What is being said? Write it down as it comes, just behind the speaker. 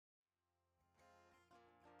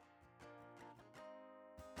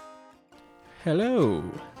Hello.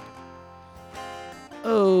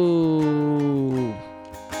 Oh.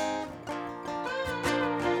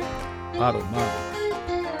 Bottle mop.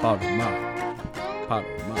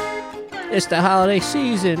 It's the holiday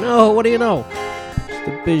season. Oh, what do you know? It's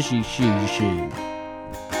the busy season.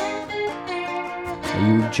 Are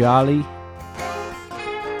you jolly?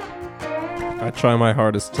 I try my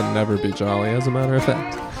hardest to never be jolly, as a matter of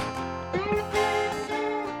fact.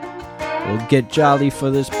 We'll get jolly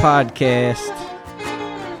for this podcast.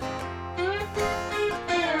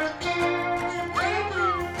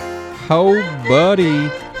 Oh, buddy.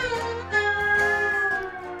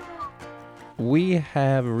 We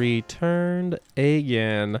have returned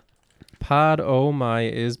again. Pod Oh My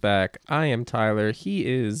is back. I am Tyler. He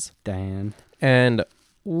is Dan. And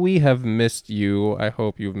we have missed you. I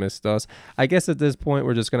hope you've missed us. I guess at this point,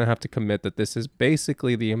 we're just going to have to commit that this is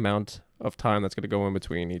basically the amount of time that's going to go in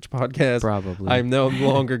between each podcast. Probably. I'm no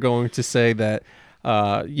longer going to say that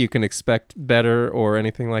you can expect better or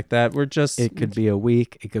anything like that. We're just... It could be a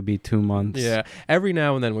week. It could be 2 months. Yeah. Every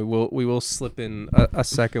now and then we will slip in a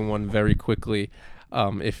second one very quickly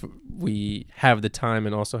if we have the time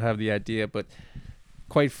and also have the idea. But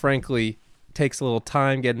quite frankly, takes a little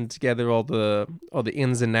time getting together all the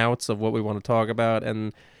ins and outs of what we want to talk about,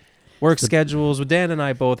 and work schedules. Dan and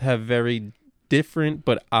I both have very different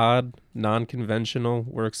but odd, non-conventional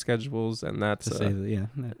work schedules, and that's That's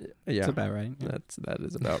about right. Yeah. That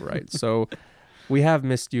is about right. So we have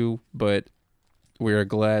missed you, but we are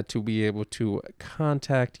glad to be able to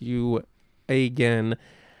contact you again.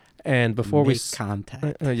 And before we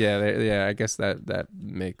contact, I guess that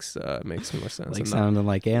makes more sense. Like sounding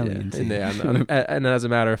like aliens. And as a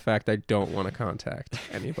matter of fact, I don't want to contact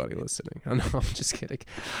anybody listening. No, I'm just kidding.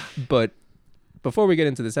 But before we get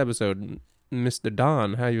into this episode, Mr.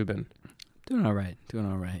 Don, how you been? Doing all right.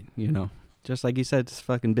 You know, just like you said, it's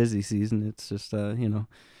fucking busy season. It's just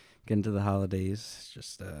getting to the holidays.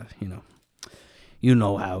 Just you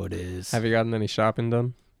know how it is. Have you gotten any shopping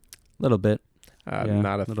done? A little bit.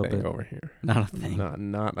 Not a thing bit. Over here. Not a thing.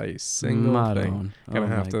 Not a single thing. Gonna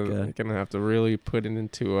have to really put it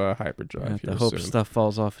into a hyperdrive. I hope stuff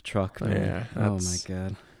falls off a truck, man. Yeah. Oh my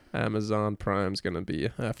god. Amazon Prime's gonna be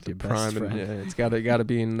after Your Prime, best and friend. it's gotta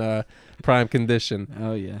be in prime condition.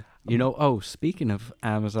 Oh yeah. You know. Oh, speaking of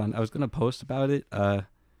Amazon, I was gonna post about it. I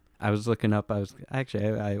was looking up. I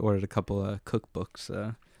ordered a couple of cookbooks.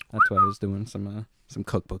 That's why I was doing some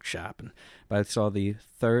cookbook shopping. But I saw the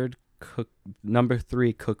number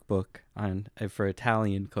 3 cookbook for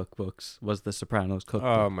Italian cookbooks was the Sopranos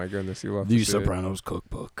cookbook. Oh my goodness, you love the to see Sopranos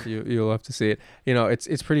cookbook. You'll love to see it. You know,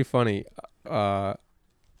 it's pretty funny. The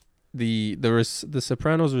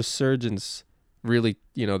Sopranos resurgence, really,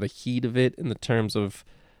 the heat of it in the terms of,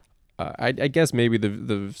 I guess maybe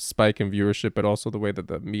the spike in viewership, but also the way that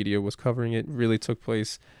the media was covering it really took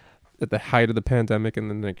place at the height of the pandemic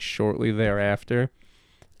and then shortly thereafter.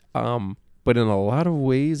 But in a lot of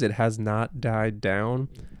ways, it has not died down.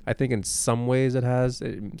 I think in some ways it has,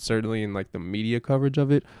 certainly in like the media coverage of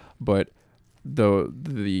it. But the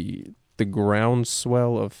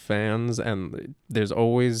groundswell of fans, and there's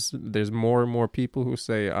more and more people who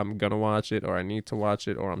say I'm gonna watch it, or I need to watch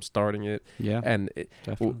it, or I'm starting it. Yeah, and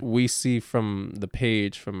we see from the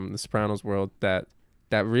page from the Sopranos world that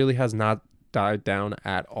really has not died down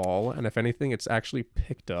at all, and if anything, it's actually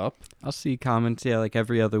picked up. I'll see comments, like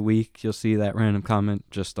every other week you'll see that random comment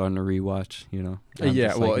just starting to rewatch,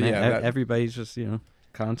 everybody's just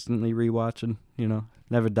constantly rewatching,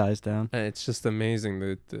 never dies down. And it's just amazing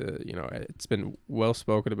that it's been well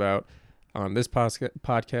spoken about on this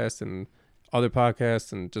podcast and other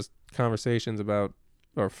podcasts and just conversations about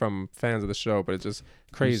or from fans of the show, but it's just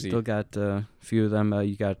crazy. You still got a few of them.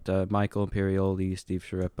 You got Michael Imperioli, Steve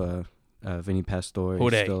Sciarippa, Vinny Pastore.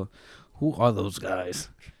 Who are those guys?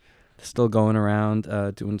 Still going around,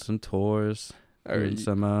 doing some tours, doing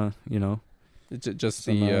some, just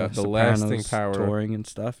some, the lasting power, touring and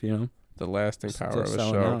stuff. The lasting power of a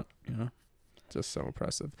show. Out, just so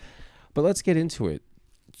impressive. But let's get into it.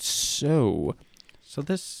 So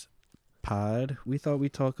this pod, we thought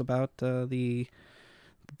we'd talk about the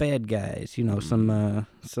bad guys.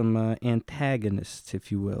 Some antagonists,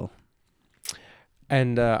 if you will.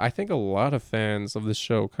 And I think a lot of fans of the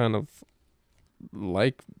show kind of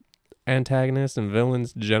like antagonists and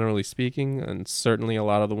villains, generally speaking, and certainly a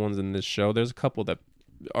lot of the ones in this show. There's a couple that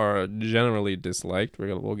are generally disliked.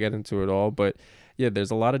 We'll get into it all, but yeah,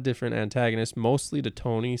 there's a lot of different antagonists, mostly to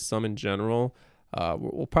Tony, some in general.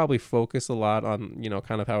 We'll probably focus a lot on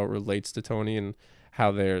kind of how it relates to Tony and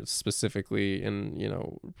how they're specifically and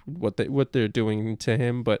what they're doing to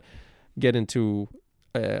him, but get into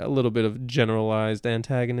a little bit of generalized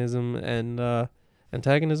antagonism and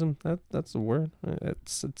antagonism. That's a word.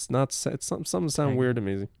 It's not. It's something sound weird to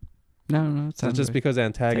me. No, It's just right. because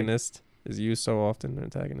antagonist is used so often,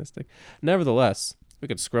 antagonistic. Nevertheless, we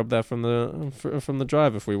could scrub that from the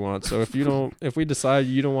drive if we want. So if we decide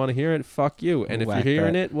you don't want to hear it, fuck you. And We'll if you're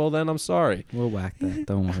hearing that. it, well then I'm sorry. We'll whack that.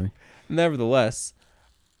 Don't worry. Nevertheless,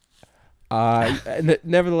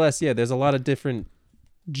 yeah, there's a lot of different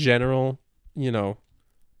general,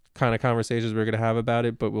 kind of conversations we're gonna have about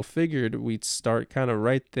it. But we'll figured we'd start kind of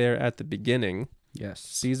right there at the beginning. Yes.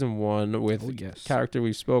 Season 1 with character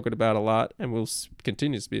we've spoken about a lot and we'll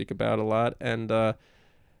continue to speak about a lot, and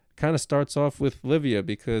kind of starts off with Livia,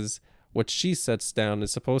 because what she sets down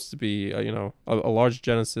is supposed to be a large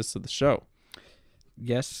genesis of the show.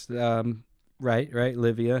 Yes. Right,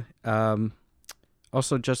 Livia.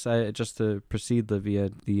 Also, just to precede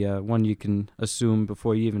Livia, the one you can assume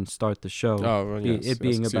before you even start the show. Oh, well, yes, it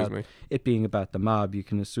being about the mob, you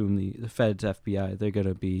can assume the Feds, FBI, they're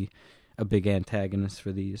gonna be a big antagonist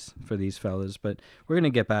for these fellas. But we're gonna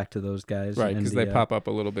get back to those guys, right? Because they pop up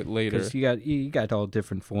a little bit later. Because you got all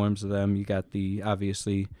different forms of them. You got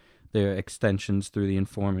obviously their extensions through the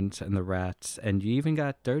informants and the rats, and you even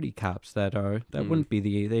got dirty cops that wouldn't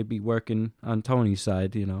be they'd be working on Tony's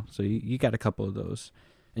side, So you got a couple of those,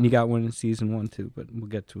 and you got one in season 1 too. But we'll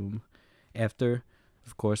get to them after,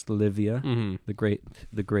 of course, the Livia, the great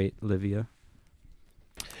Livia,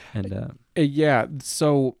 and yeah.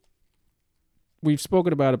 So we've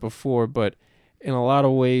spoken about it before, but in a lot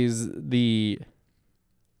of ways, the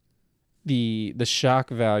shock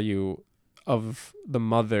value of the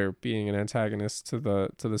mother being an antagonist to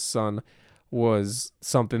the son was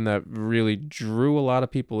something that really drew a lot of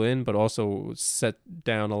people in, but also set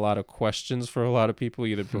down a lot of questions for a lot of people,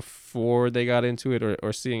 either before they got into it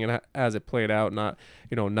or seeing it as it played out, not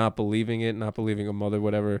believing it, not believing a mother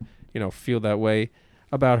would ever, feel that way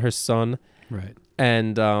about her son. right.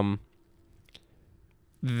 And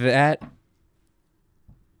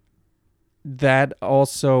that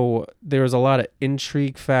also, there was a lot of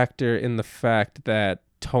intrigue factor in the fact that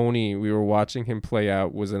Tony, we were watching him play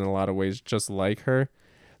out, was in a lot of ways just like her.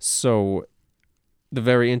 So the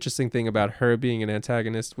very interesting thing about her being an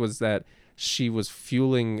antagonist was that she was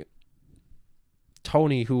fueling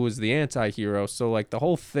Tony, who was the anti-hero. So like the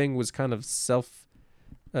whole thing was kind of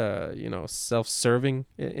self-serving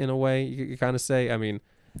in a way, you kind of say. I mean,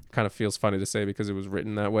 kind of feels funny to say because it was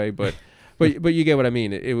written that way, but but you get what I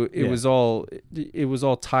mean. It was all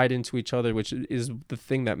tied into each other, which is the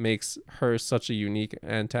thing that makes her such a unique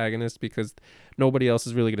antagonist, because nobody else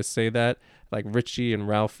is really going to say that. Like Richie and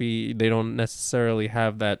Ralphie, they don't necessarily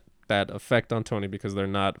have that effect on Tony because they're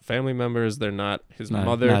not family members. They're not his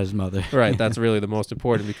mother. Not his mother. Right. That's really the most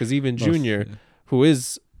important, because even Junior, who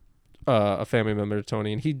is a family member to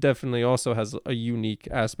Tony, and he definitely also has a unique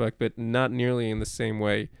aspect, but not nearly in the same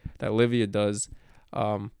way that Livia does.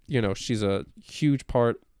 She's a huge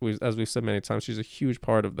part, as we've said many times, she's a huge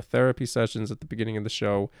part of the therapy sessions at the beginning of the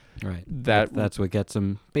show. Right. That's what gets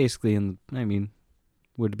him basically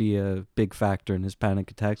would be a big factor in his panic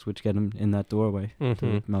attacks, which get him in that doorway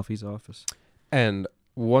to Melfi's office. And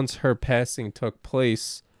once her passing took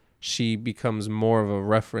place, she becomes more of a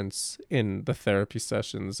reference in the therapy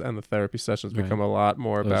sessions, and the therapy sessions become a lot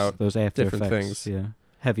more about those after different effects, things. Yeah.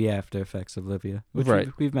 Heavy after effects of Livia, which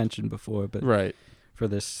we've mentioned before, but for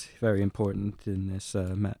this, very important in this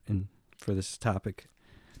for this topic.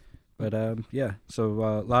 But so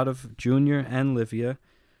a lot of Junior and Livia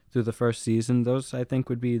through the first season. Those, I think,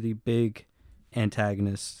 would be the big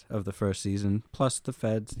antagonists of the first season, plus the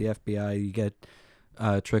Feds, the FBI. You get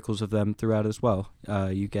trickles of them throughout as well.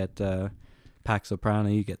 You get Pac Soprano,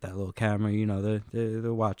 you get that little camera,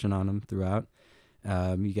 they're watching on him throughout.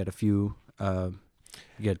 You get a few, you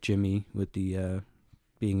get Jimmy with the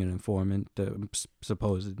being an informant,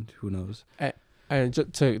 supposed, who knows. And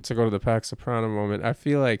to go to the Pac Soprano moment, I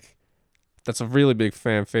feel like that's a really big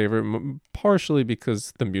fan favorite, partially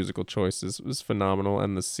because the musical choice is phenomenal,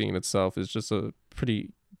 and the scene itself is just a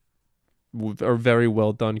very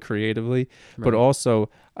well done creatively. Right. But also,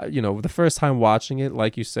 the first time watching it,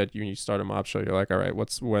 like you said, you start a mob show, you're like, all right,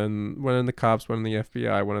 when are the cops, when are the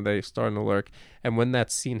FBI, when are they starting to lurk? And when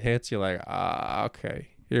that scene hits, you're like, okay,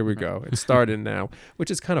 here we go. It started now, which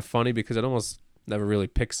is kind of funny because it almost never really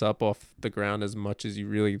picks up off the ground as much as you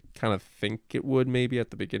really kind of think it would maybe at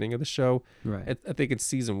the beginning of the show. Right. I think in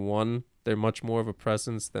season 1, they're much more of a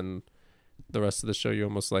presence than the rest of the show. You're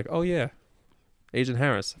almost like, oh yeah, Agent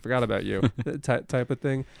Harris, I forgot about you, type of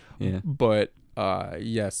thing. Yeah. But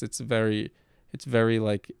yes, it's very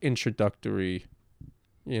like introductory,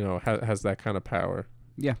 has that kind of power.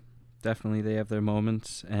 Yeah. definitely they have their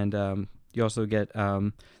moments, and you also get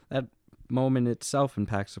that moment itself in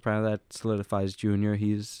Pax Soprano that solidifies Junior.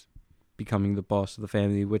 He's becoming the boss of the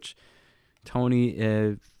family, which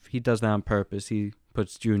Tony, he does that on purpose. He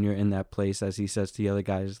puts Junior in that place, as he says to the other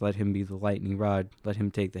guys, let him be the lightning rod, let him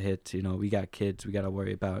take the hits. We got kids we got to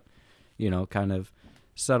worry about, kind of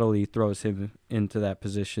subtly throws him into that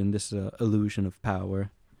position. This illusion of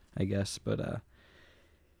power, I guess. But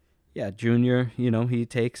yeah, Junior, he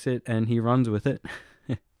takes it and he runs with it.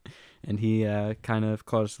 And he kind of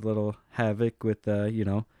caused a little havoc with,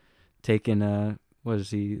 taking, what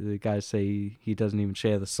does the guys say? He doesn't even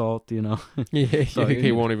share the salt, Yeah, So,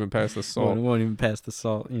 he won't even pass the salt. Won't even pass the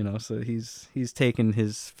salt, so he's taken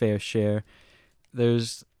his fair share.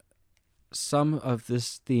 There's some of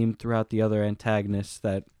this theme throughout the other antagonists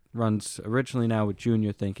that runs originally now with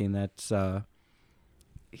Junior thinking that's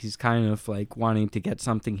he's kind of like wanting to get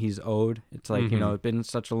something he's owed. It's like, it's been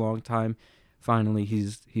such a long time. Finally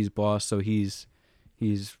he's boss, so he's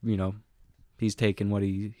taken what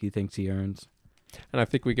he thinks he earns. And I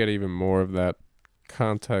think we get even more of that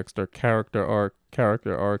context or character arc,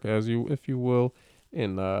 if you will,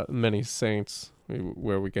 in Many Saints,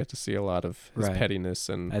 where we get to see a lot of his pettiness.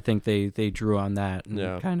 And I think they drew on that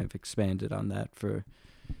and kind of expanded on that for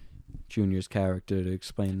Junior's character to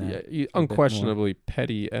explain that. Yeah, unquestionably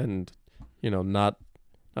petty and, not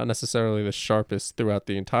necessarily the sharpest throughout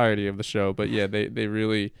the entirety of the show, but yeah, they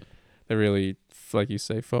really, like you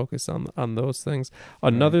say, focus on those things.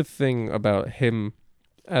 Another thing about him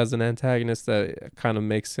as an antagonist that kind of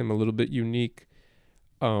makes him a little bit unique,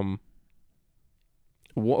 well,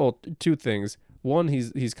 two things. One,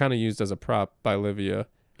 he's kind of used as a prop by Livia.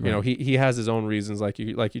 He has his own reasons, like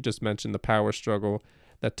you just mentioned, the power struggle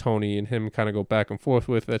that Tony and him kind of go back and forth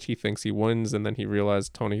with, that he thinks he wins, and then he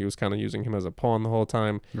realized he was kind of using him as a pawn the whole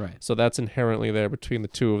time. Right. So that's inherently there between the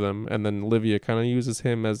two of them. And then Livia kind of uses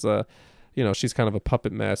him as a, she's kind of a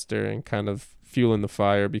puppet master and kind of fueling the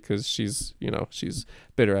fire because she's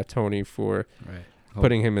bitter at Tony for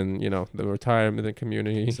putting him in, the retirement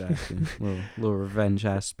community. Exactly. little revenge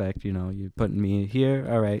aspect, you're putting me here.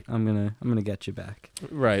 All right, I'm gonna get you back.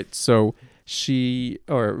 Right. So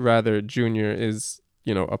Junior is,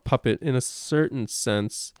 a puppet in a certain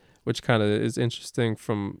sense, which kind of is interesting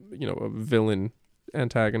from, a villain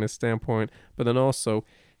antagonist standpoint. But then also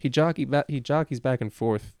he jockeys back and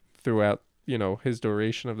forth throughout, his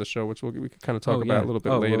duration of the show, which we could kind of talk about a little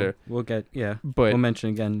bit later. We'll get, but we'll mention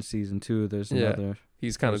again in season 2. There's another.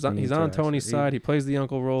 He's kind of he's on Tony's side. He plays the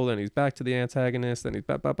uncle role, and he's back to the antagonist, and he's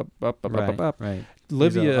Right.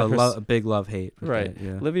 Livia, a big love hate. Right. That,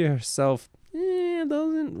 yeah. Livia herself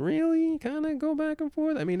doesn't really kind of go back and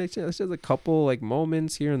forth. I mean, it's just a couple like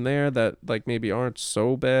moments here and there that like maybe aren't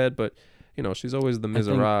so bad, but she's always the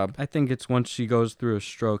miserable. I think it's once she goes through a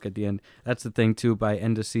stroke at the end. That's the thing too. By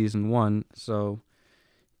end of season 1, so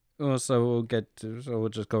we'll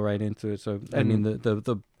just go right into it. So I mean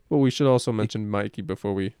the. Well, we should also mention Mikey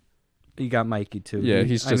before we. You got Mikey too. Yeah,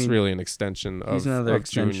 he's just really an extension of. He's another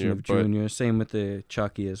extension Junior, of Junior. Same with the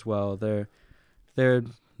Chucky as well. They're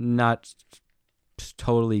not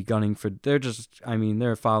totally gunning for. They're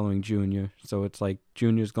following Junior. So it's like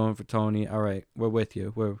Junior's going for Tony. All right, we're with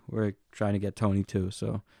you. We're trying to get Tony too.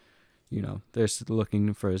 So, they're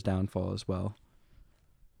looking for his downfall as well.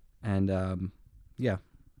 And yeah.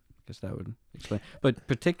 That would explain, but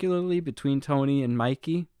particularly between Tony and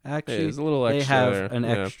Mikey, actually, a little extra. They have an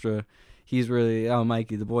extra. He's really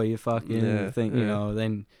Mikey, the boy you fucking thing,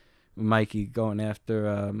 Then Mikey going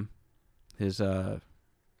after his I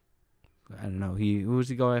don't know. Who does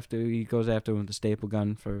he go after? He goes after him with the staple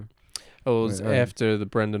gun for. Oh, it was after the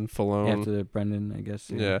Brendan Falone. After the Brendan, I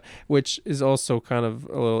guess. Yeah, which is also kind of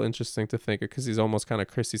a little interesting to think of because he's almost kind of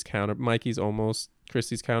Chrissy's counter. Mikey's almost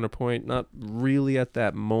Chrissy's counterpoint. Not really at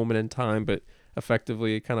that moment in time, but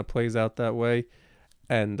effectively it kind of plays out that way.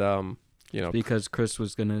 And, because Chris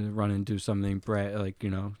was going to run and do something,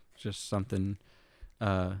 just something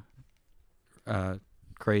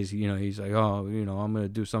crazy, he's like, I'm gonna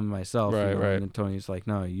do something myself, right. And then Tony's like,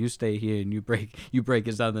 no, you stay here and you break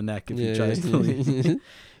his other neck if he tries to leave.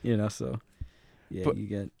 So yeah, but, you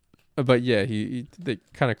get. But yeah, he the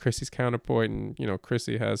kind of Chrissy's counterpoint, and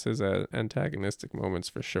Chrissy has his antagonistic moments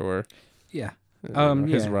for sure. Yeah,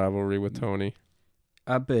 his rivalry with Tony.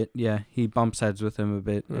 A bit, yeah. He bumps heads with him a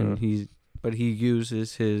bit, and he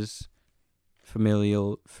uses his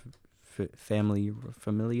familial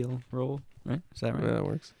role. Right? Is that right? Yeah, that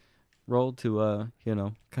works. Role to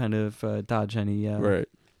kind of dodge any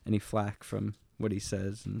any flack from what he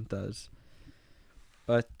says and does.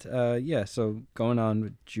 But so going on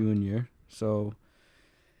with Junior, so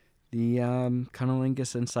the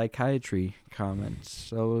cunnilingus and psychiatry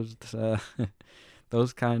comments.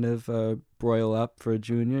 Those kind of broil up for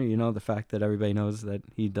Junior. You know, the fact that everybody knows that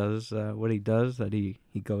he does what he does, that he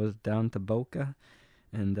goes down to Boca.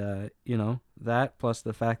 And, you know, that plus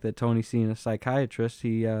the fact that Tony seeing a psychiatrist,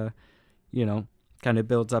 he, you know, kind of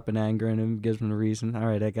builds up an anger in him, gives him a reason. All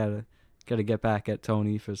right, I gotta get back at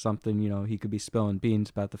Tony for something. You know, he could be spilling beans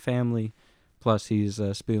about the family, plus he's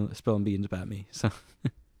spilling beans about me. So,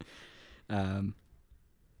 that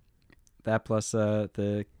plus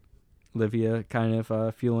the Livia kind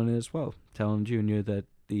of fueling it as well, telling Junior that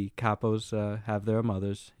the Capos have their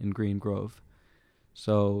mothers in Green Grove.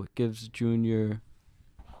 So it gives Junior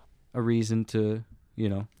a reason to, you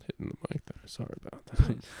know, hitting the mic there. Sorry about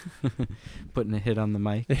that. Putting a hit on the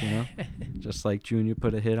mic, you know, just like Junior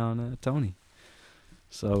put a hit on Tony.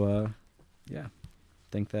 So, yeah,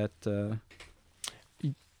 think that.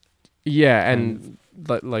 Yeah, and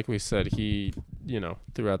like we said, he, you know,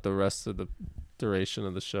 throughout the rest of the duration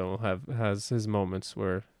of the show has his moments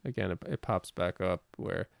where, again, it pops back up,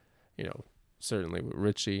 where, you know, certainly with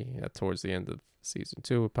Richie towards the end of season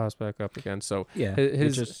 2 it pops back up again. So yeah,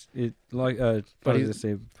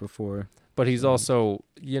 but he's also,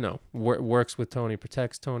 you know, works with Tony,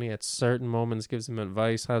 protects Tony at certain moments, gives him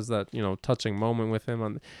advice, has that, you know, touching moment with him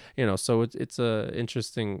on, you know, so it's a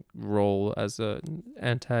interesting role as a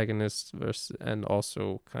antagonist versus, and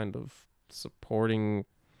also kind of supporting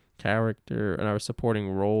character and our supporting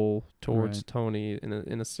role towards Tony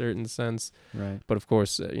in a certain sense. Right. But of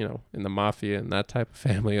course, you know, in the mafia and that type of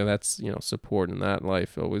family, that's, you know, support in that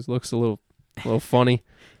life always looks a little funny.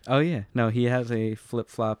 Oh yeah, no, he has a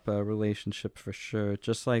flip-flop relationship for sure.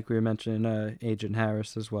 Just like we were mentioning Agent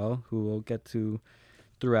Harris as well, who we'll get to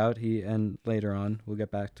throughout. And later on we'll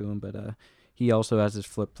get back to him, but he also has his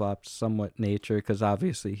flip-flop somewhat nature, because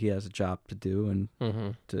obviously he has a job to do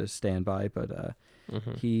and to stand by. But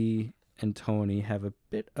he and Tony have a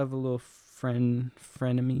bit of a little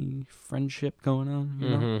frenemy friendship going on, you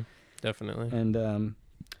know? Definitely. And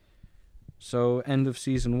so end of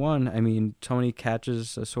season 1, I mean, Tony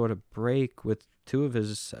catches a sort of break with two of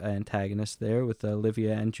his antagonists there, with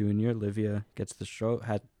Livia and Junior. Livia gets the stroke,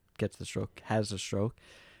 has a stroke,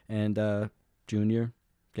 and Junior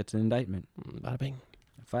gets an indictment. Bada bing.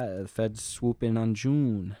 The feds swoop in on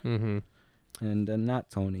June. And not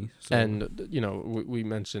Tony. So. And, you know, we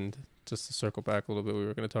mentioned, just to circle back a little bit, we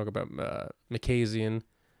were going to talk about Makazian.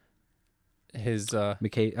 His oh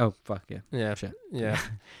fuck yeah. Yeah. Shit. Yeah.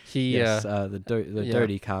 He yes, the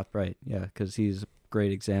dirty cop, right. Yeah, because he's a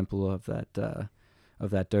great example of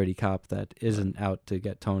that dirty cop that isn't out to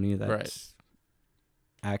get Tony, that's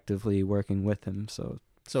actively working with him. So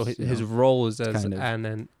his role is as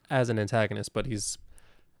an antagonist, but he's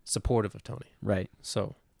supportive of Tony. Right.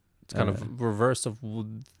 So it's kind of reverse of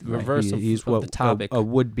he's the topic. A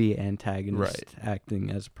would-be antagonist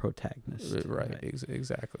acting as a protagonist. Right.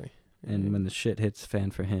 Exactly. And when the shit hits fan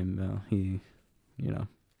for him, he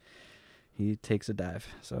takes a dive.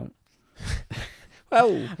 So I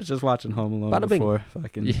was just watching Home Alone before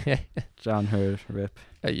fucking John Hurt rip.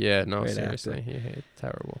 No, Great seriously, he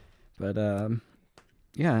terrible. But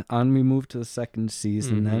yeah, on we move to the second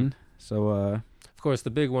season then. So of course the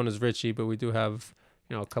big one is Richie, but we do have,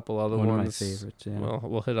 you know, a couple other ones. One of my favorites. Yeah. Well,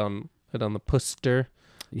 we'll hit on the puster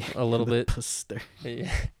a little bit. Puster.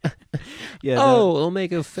 Yeah. Yeah. It'll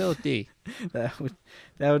make it filthy. That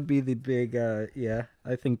would be the big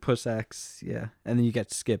I think Puss acts, and then you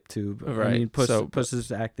get Skip too. But, right. I mean, Puss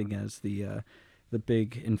is acting as the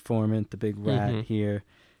big informant, the big rat here,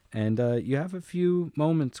 and you have a few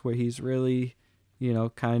moments where he's really, you know,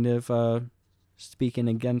 kind of speaking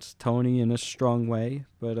against Tony in a strong way.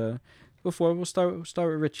 But before we'll start with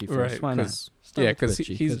Richie first. Right, why not? Because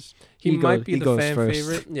he might be the fan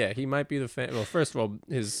favorite. Yeah, he might be the fan. Well, first of all,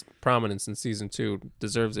 his prominence in season 2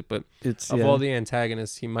 deserves it. But all the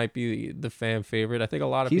antagonists, he might be the fan favorite. I think a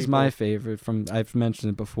lot of people. He's my favorite I've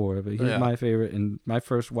mentioned it before, but he's my favorite. In my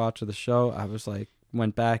first watch of the show, I was like,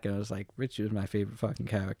 went back and I was like, Richie was my favorite fucking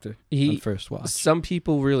character on first watch. Some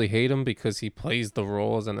people really hate him because he plays the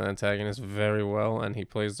role as an antagonist very well, and he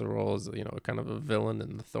plays the role as, you know, kind of a villain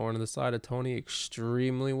and the thorn in the side of Tony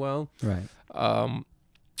extremely well. Right.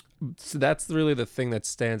 So that's really the thing that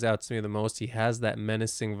stands out to me the most. He has that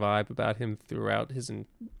menacing vibe about him throughout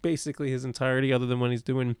basically his entirety, other than when he's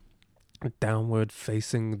doing downward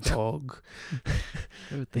facing dog.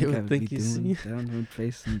 I think you see downward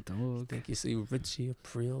facing dog. I think you see Richie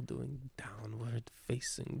Aprile doing downward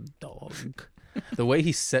facing dog. The way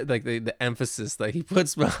he said, like the emphasis that he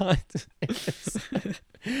puts behind it.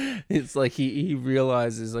 It's like he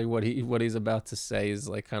realizes like what he's about to say is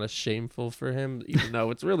like kind of shameful for him, even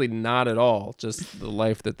though it's really not at all. Just the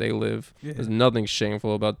life that they live. Yeah. There's nothing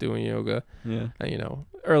shameful about doing yoga. Yeah. And,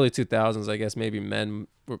 early 2000s, I guess maybe men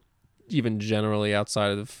were even generally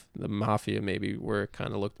outside of the mafia maybe were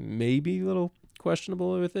kind of looked maybe a little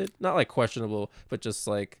questionable with it. Not like questionable, but just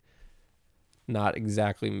like not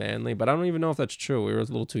exactly manly. But I don't even know if that's true. We were a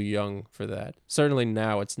little too young for that. Certainly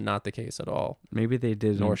now it's not the case at all. Maybe they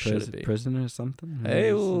did Nor in should it be. prison or something.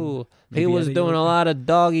 Hey, Maybe he was at a doing a yoga. lot of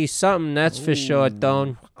doggy something, that's for sure,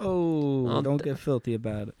 Don. Oh, don't get filthy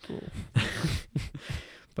about it.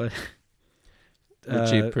 But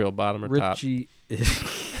Richie April, bottom or top? Richie,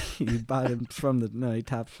 he bottom from the no, he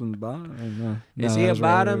tops from the bottom. No, Is no, he that a was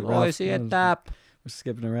bottom Ralph. or is he a That was- top? We're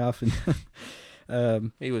skipping a Ralph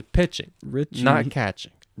and He was pitching, Richie, not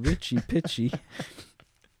catching. Richie Pitchy.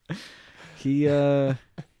 He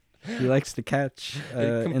likes to catch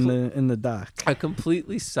in the dock. A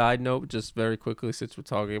completely side note, just very quickly, since we're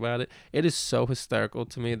talking about it, it is so hysterical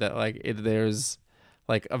to me that there's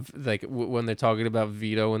when they're talking about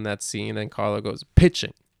Vito in that scene, and Carlo goes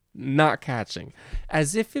pitching, not catching,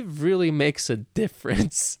 as if it really makes a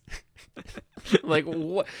difference. Like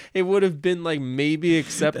what it would have been like maybe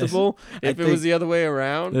acceptable if it was the other way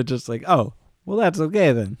around. They're just like, oh, well, that's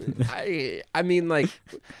okay then. I mean, like,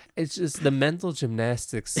 it's just the mental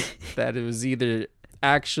gymnastics that it was either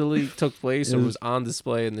actually took place or was on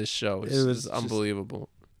display in this show. It was unbelievable.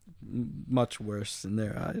 Much worse in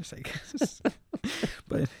their eyes, I guess.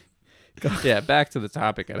 But yeah, back to the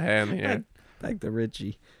topic at hand here. Back to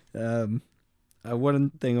Richie. One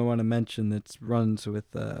thing I want to mention that runs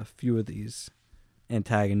with a few of these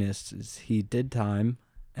antagonists is he did time,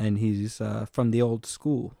 and he's from the old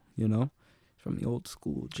school, from the old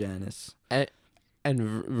school, Janice.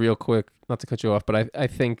 And real quick, not to cut you off, but I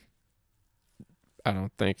think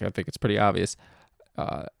it's pretty obvious.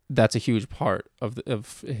 That's a huge part of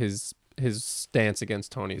his stance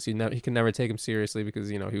against Tony. Is he can never take him seriously because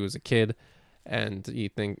he was a kid. And you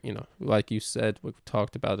think, like you said, we've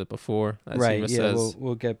talked about it before. As right, Eva yeah, says.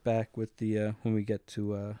 we'll get back with the, when we get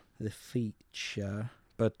to the feature.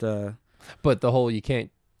 But the whole, you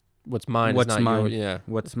can't, what's mine is not yours. Yeah.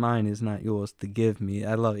 What's mine is not yours to give me.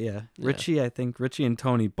 I love, Richie, I think, Richie and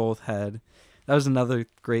Tony both had, that was another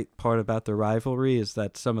great part about the rivalry, is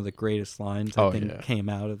that some of the greatest lines, I think, came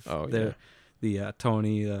out of the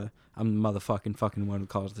Tony, I'm the motherfucking fucking one who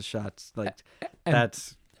calls the shots. Like,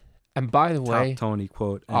 that's... And by the way, top Tony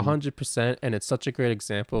quote, 100%, and it's such a great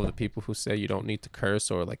example of the people who say you don't need to curse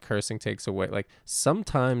or like cursing takes away. Like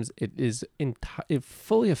sometimes it is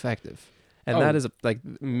fully effective, and that is like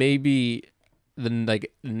maybe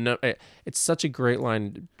it's such a great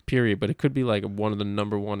line, period. But it could be like one of the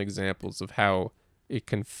number one examples of how it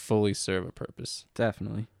can fully serve a purpose.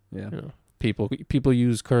 Definitely, yeah. People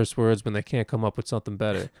use curse words when they can't come up with something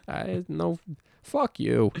better. Fuck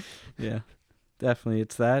you. Yeah. Definitely,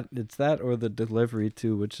 it's that or the delivery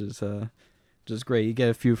too, which is just great. You get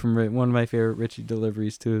a few from one of my favorite Richie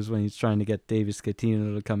deliveries too is when he's trying to get David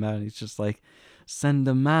Scatino to come out, and he's just like, "Send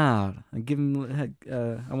him out. I give him.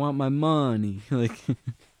 I want my money." Like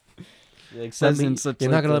says in such. You're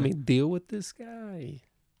not gonna let me deal with this guy.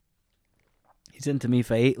 He's into me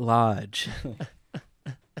for 8 large.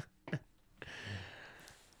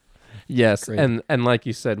 Yes, great. and like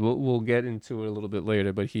you said, we'll get into it a little bit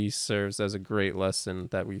later, but he serves as a great lesson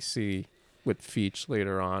that we see with Feach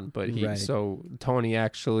later on. But so Tony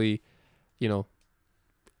actually,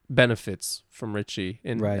 benefits from Richie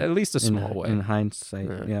in at least a small way. In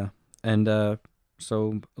hindsight, yeah. And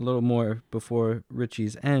so a little more before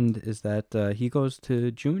Richie's end is that he goes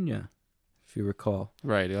to Junior, if you recall.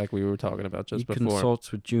 Right, like we were talking about just before. He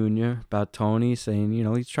consults with Junior about Tony, saying,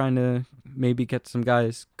 he's trying to maybe get some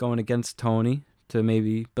guys going against Tony to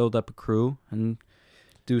maybe build up a crew and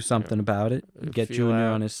do something about it. Get Junior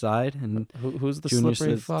on his side. And who's the Junior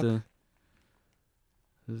slippery fuck?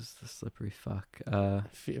 Who's the slippery fuck?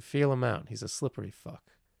 Feel him out. He's a slippery fuck.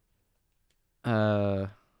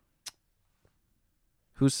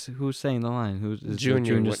 Who's saying the line? Who's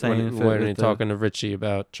Junior saying it? When you're talking to Richie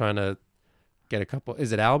about trying to get a couple.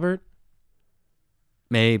 Is it Albert?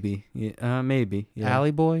 Maybe. Yeah. Maybe. Yeah.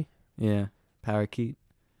 Alley Boy? Yeah. Parakeet.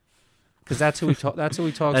 Because that's who he talks to. That's who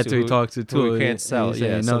he talks to too. Who can't sell.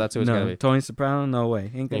 Yeah. No, so that's who it's gotta be. Tony Soprano. No way.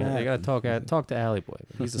 Ain't gonna happen. You gotta talk to Alley Boy.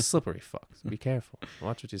 He's a slippery fuck. So be careful.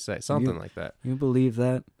 Watch what you say. Something like that. You believe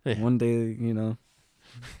that? Yeah. One day,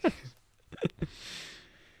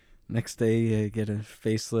 next day, get a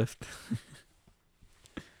facelift.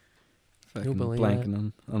 Fucking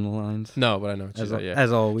blanking on the lines. No, but I know what you say. Yeah.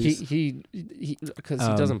 As always. He because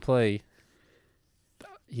he doesn't play.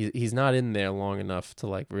 he's not in there long enough to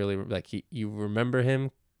like really like you remember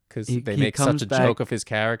him because they he make such comes a back- joke of his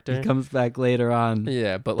character. He comes back later on.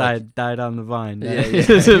 Yeah, but like Died on the vine. Yeah,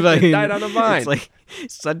 It's like- died on a vine. It's like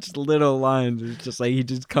such little lines. It's just like he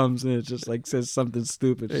just comes in. It's just like says something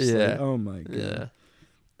stupid. Just Yeah. like, oh my god. Yeah,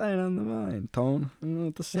 Died on the vine. Tone. I don't know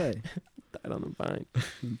what to say. died on the vine.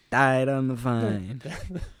 Died on the vine.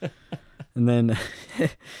 And then,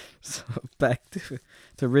 so back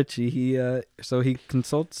to Richie. He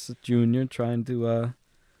consults Junior, trying to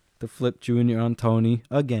flip Junior on Tony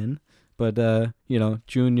again. But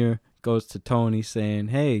Junior goes to Tony saying,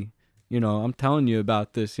 "Hey, I'm telling you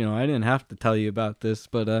about this. I didn't have to tell you about this,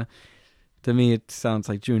 but to me it sounds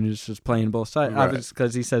like Junior's just playing both sides." Right. Obviously,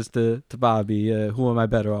 because he says to Bobby, "Who am I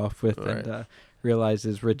better off with?" Right. And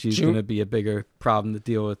realizes Richie's going to be a bigger problem to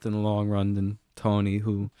deal with in the long run than Tony,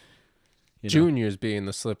 who. Junior's being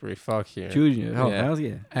the slippery fuck here. Junior, hell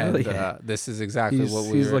yeah, And hell yeah. this is exactly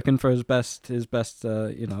what He's looking for his best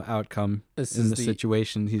outcome This in is the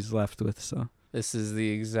situation he's left with. So This is the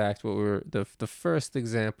exact what we were the first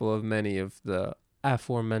example of many of the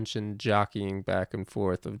aforementioned jockeying back and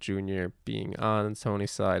forth of Junior being on Tony's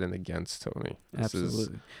side and against Tony.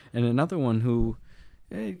 absolutely, and another one who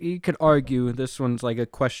you could argue this one's like a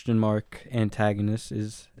question mark antagonist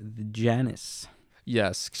is the Janice.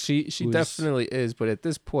 Yes, she definitely is, but at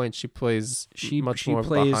this point she plays much more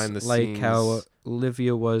plays behind the like scenes. how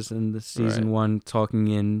Olivia was in the season Right. 1 talking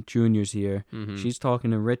in Junior's ear. Mhm. She's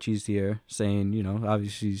talking in Richie's ear, saying,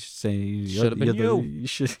 obviously she's saying Should've been you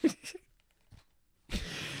should.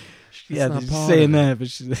 Yeah, not she's part saying of it. that, but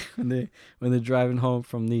she's, when they're driving home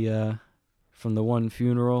from the one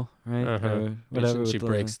funeral, right? Uh-huh. Or whatever. She with the-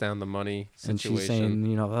 breaks down the money and situation. she's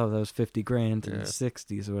saying, that was 50 grand in Yeah. the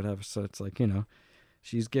 60s or whatever. So it's like,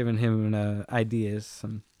 she's giving him ideas,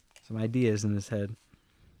 some ideas in his head.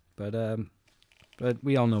 But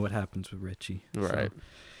we all know what happens with Richie. Right. So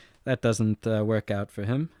that doesn't work out for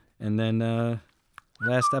him. And then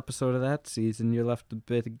last episode of that season, you're left a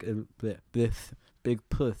big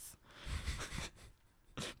puss.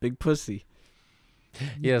 Big pussy.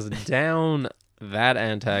 Yes, down that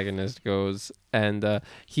antagonist goes, and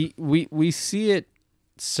we see it.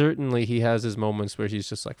 Certainly, he has his moments where he's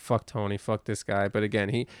just like, "Fuck Tony, fuck this guy." But again,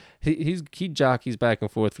 he jockeys back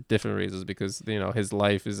and forth for different reasons because his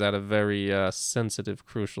life is at a very sensitive,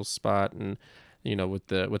 crucial spot, and with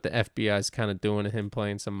the FBI's kind of doing him,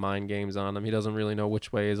 playing some mind games on him. He doesn't really know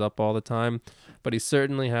which way is up all the time, but he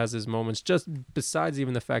certainly has his moments. Just besides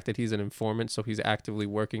even the fact that he's an informant, so he's actively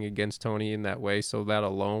working against Tony in that way. So that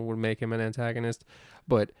alone would make him an antagonist.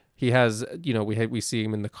 But he has, we see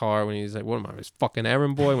him in the car when he's like, "What am I, his fucking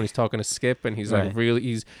errand boy?" When he's talking to Skip, and he's like, Right. really,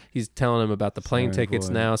 he's telling him about the plane Sorry, tickets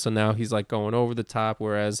boy. now. So now he's like going over the top,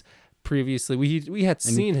 whereas previously we had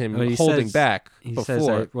seen him he holding says- back He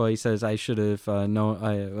before. he says I should have known.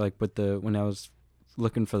 I like with when I was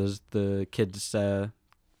looking for the kids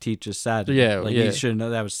teacher Saturday. Yeah, like yeah. he should know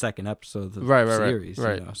that was second episode of the Right, series.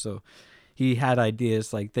 right. So he had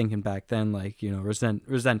ideas like thinking back then, like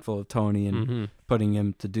resentful of Tony and Mhm. putting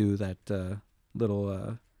him to do that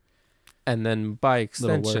little And then by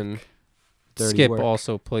little extension, work, dirty Skip work.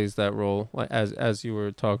 also plays that role, like as you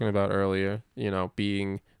were talking about earlier.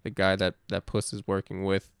 Being the guy that Puss is working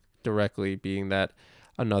with directly, being that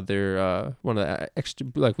another one of the extra,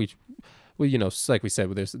 like like we said,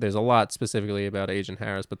 there's a lot specifically about Agent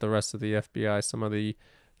Harris, but the rest of the FBI,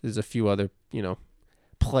 there's a few other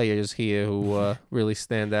players here who really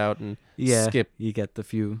stand out, and Skip. You get the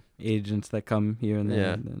few agents that come here and there.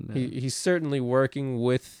 Yeah. And then, He's certainly working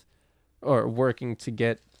to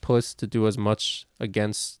get Puss to do as much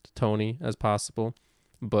against Tony as possible,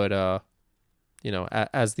 but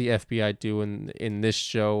as the FBI do in this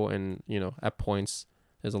show, and at points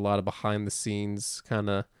there's a lot of behind the scenes kind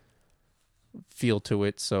of feel to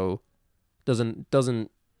it, so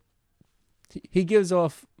he gives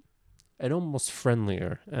off an almost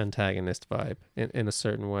friendlier antagonist vibe in a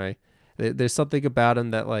certain way. There's something about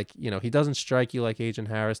him that, like, he doesn't strike you like Agent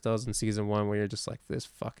Harris does in season 1, where you're just like, this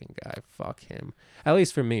fucking guy, fuck him. At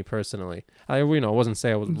least for me personally. I wasn't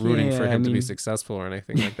saying I was rooting for him to be successful or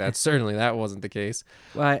anything like that. Certainly that wasn't the case.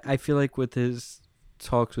 Well, I feel like with his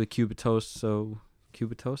talks with Cubitoso,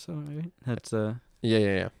 right? That's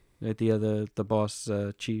Yeah. right, the boss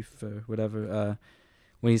chief or whatever.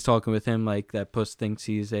 When he's talking with him, like that Puss thinks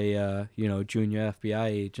he's a junior FBI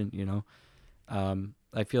agent.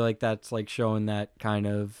 I feel like that's like showing that kind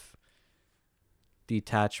of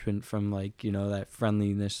detachment from like that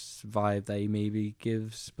friendliness vibe that he maybe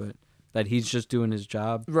gives, but that he's just doing his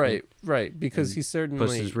job. Right, because he Puss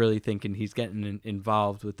certainly is really thinking he's getting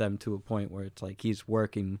involved with them to a point where it's like he's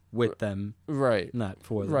working with them, right, not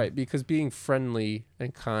for them. right, because being friendly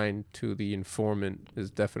and kind to the informant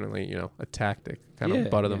is definitely a tactic, kind of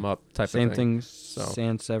butter them up type Same of thing. thing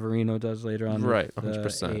San Severino does later on, right, with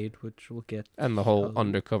 100%. Aid, which we'll get. And the whole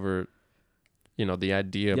undercover, the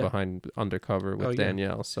idea behind undercover with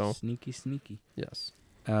Danielle. So sneaky. yes.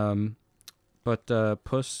 But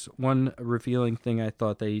Puss, one revealing thing I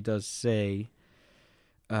thought that he does say,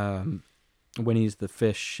 when he's the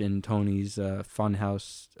fish in Tony's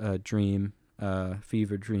funhouse dream,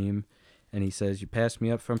 fever dream, and he says, "You passed me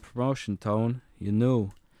up from promotion, Tone. You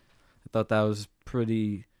knew." I thought that was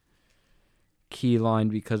pretty key line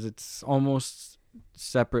because it's almost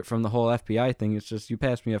separate from the whole FBI thing. It's just you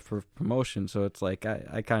passed me up for promotion, so it's like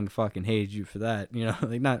I kind of fucking hated you for that,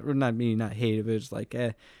 like not me not hate it, but it's like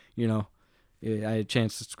I had a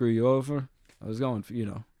chance to screw you over. I was going for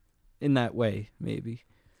in that way maybe.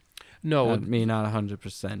 No, not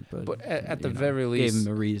 100%, but at the very least, gave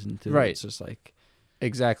him a reason to. Right, it's just like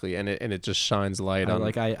exactly, and it just shines light on.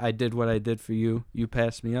 Like I did what I did for you. You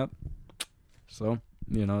passed me up, so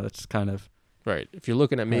that's kind of. Right. If you're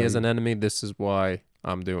looking at me as an enemy, this is why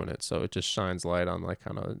I'm doing it. So it just shines light on like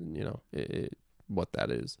kind of, what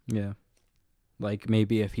that is. Yeah. Like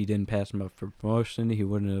maybe if he didn't pass him up for promotion, he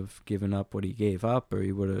wouldn't have given up what he gave up, or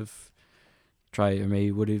he would have tried, or maybe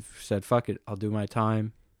he would have said, "Fuck it, I'll do my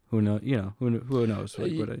time." Who knows? Who knows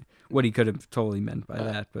what he could have totally meant by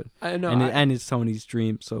that. But I know, and it's Tony's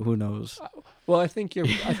dream, so who knows? Well, I think you're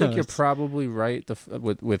probably right.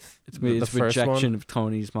 With the first rejection one of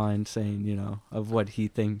Tony's mind, saying of what he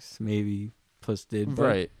thinks maybe Puss did. But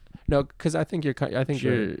right. No, because I think you're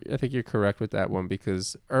correct with that one,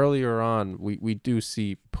 because earlier on we do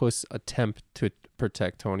see Puss attempt to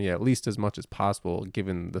protect Tony at least as much as possible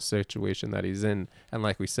given the situation that he's in, and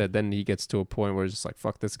like we said, then he gets to a point where it's just like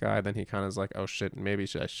fuck this guy. Then he kind of is like, oh shit, maybe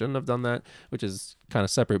I shouldn't have done that, which is kind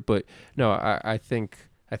of separate. But no, I think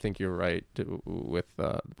you're right with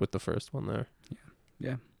the first one there.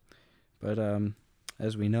 Yeah. But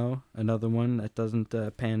as we know, another one that doesn't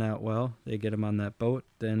pan out well. They get him on that boat,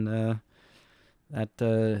 then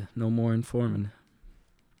no more informing.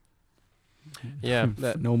 Yeah,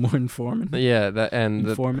 no more informing. Yeah, that and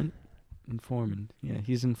informant. Yeah,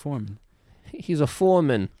 he's informing. He's a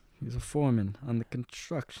foreman. He's a foreman on the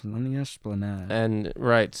construction on the Esplanade. And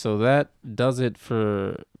right, so that does it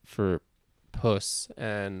for Puss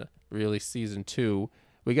and really season 2.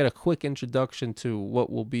 We get a quick introduction to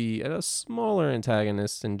what will be a smaller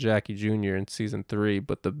antagonist in Jackie Jr. in season 3,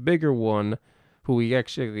 but the bigger one, who we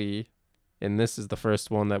actually, and this is the first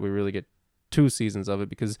one that we really get 2 seasons of it,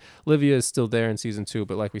 because Livia is still there in season 2,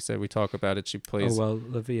 but like we said, we talk about it. She plays. Oh, well,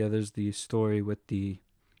 Livia, there's the story with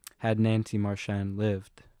had Nancy Marchand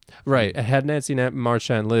lived. Right. Had Nancy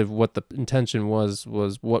Marchand lived, what the intention was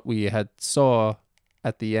what we had saw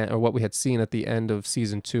at the end, or what we had seen at the end of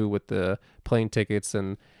season 2 with the plane tickets,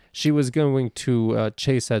 and she was going to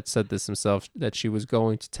Chase had said this himself, that she was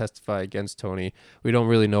going to testify against Tony. We don't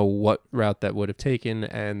really know what route that would have taken,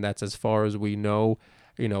 and that's as far as we know.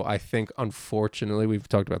 I think unfortunately, we've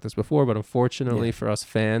talked about this before, but unfortunately for us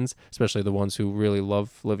fans, especially the ones who really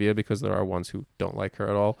love Livia, because there are ones who don't like her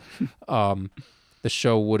at all, the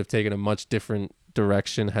show would have taken a much different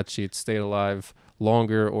direction had she had stayed alive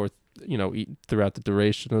longer, or throughout the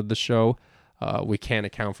duration of the show. We can't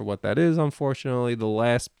account for what that is, unfortunately. The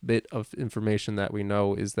last bit of information that we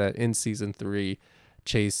know is that in season 3,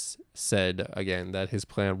 Chase said again that his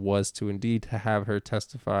plan was to indeed have her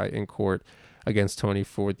testify in court against Tony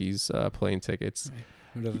for these plane tickets. Right.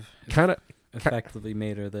 Would have kind of effectively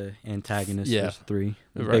made her the antagonist for 3,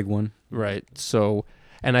 the right. big one. Right. So,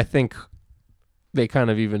 and I think they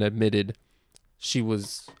kind of even admitted she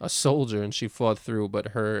was a soldier and she fought through, but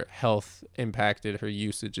her health impacted her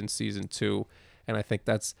usage in season 2. And I think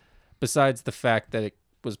that's, besides the fact that it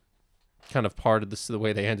was kind of part of the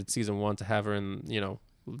way they ended season 1 to have her in,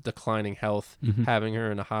 declining health, having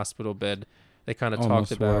her in a hospital bed. They kind of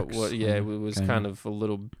almost talked about works, it was kind of a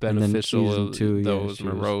little beneficial, those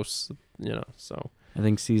morose, so. I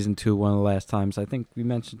think season 2, one of the last times, I think we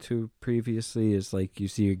mentioned 2 previously, is like you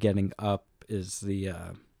see her getting up is the,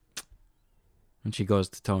 when she goes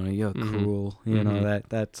to Tony, you're cruel,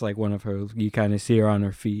 that's like one of her, you kind of see her on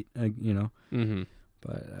her feet, but,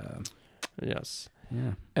 yes.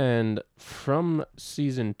 Yeah. And from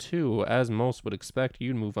season 2, as most would expect,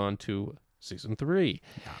 you'd move on to season 3.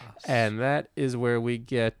 Yes. And that is where we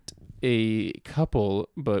get a couple,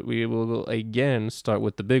 but we will again start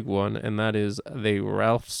with the big one, and that is the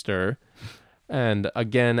Ralphster. And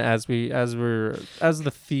again, as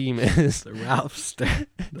the theme is The Ralph stir.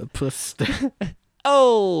 The puss stir.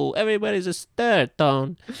 oh, everybody's a stir,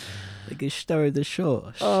 Tone. They can stir the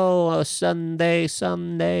shores. Oh, Sunday,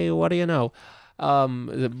 what do you know?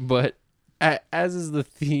 But as is the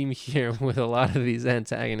theme here with a lot of these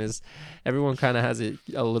antagonists, everyone kind of has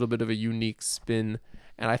a little bit of a unique spin.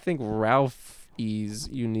 And I think Ralphie's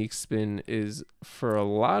unique spin is, for a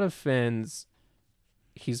lot of fans,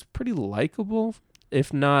 he's pretty likable,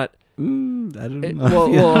 if not. I don't know.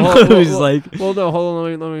 No,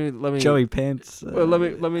 hold on. Let me. Joey Pants. Let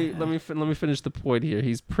me finish the point here.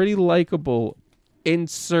 He's pretty likable in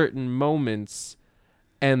certain moments,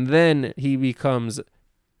 and then he becomes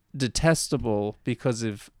detestable because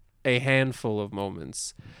of a handful of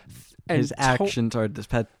moments. And his actions are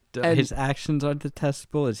his actions are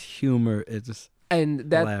detestable. His humor is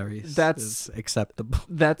hilarious. That's acceptable.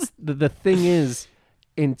 That's the thing is.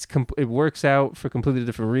 It works out for completely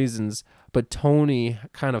different reasons, but Tony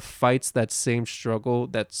kind of fights that same struggle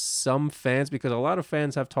that some fans, because a lot of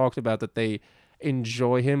fans have talked about that they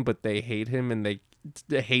enjoy him, but they hate him, and they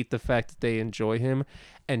hate the fact that they enjoy him.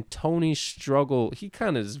 And Tony's struggle, he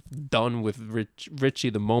kind of is done with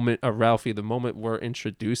Ralphie the moment we're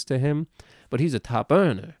introduced to him, but he's a top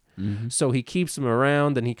earner. Mm-hmm. So he keeps him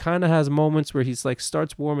around, and he kind of has moments where he's like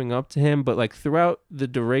starts warming up to him, but like throughout the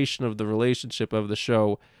duration of the relationship of the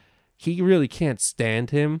show, he really can't stand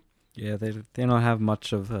him. Yeah, they don't have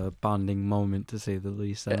much of a bonding moment, to say the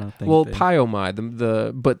least. I don't think. Well,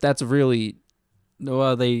 Pyomai, but that's really.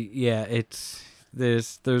 Well, there's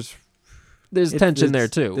tension there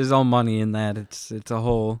too. There's all money in that. It's a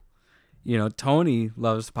whole, Tony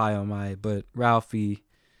loves Pyomai, but Ralphie.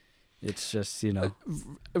 It's just,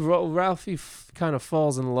 Ralphie kind of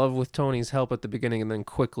falls in love with Tony's help at the beginning and then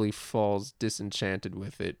quickly falls disenchanted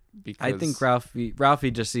with it. Because I think Ralphie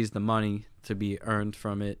just sees the money to be earned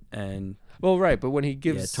from it. And well, right, but when he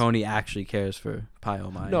gives... Yeah, Tony actually cares for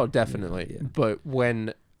Pyomai. No, definitely. Yeah. But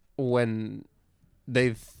when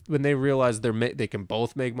they realize they can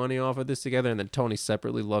both make money off of this together, and then Tony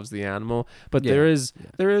separately loves the animal. But there is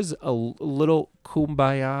a little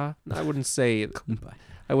kumbaya. I wouldn't say... kumbaya.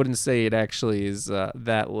 I wouldn't say it actually is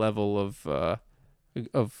that level of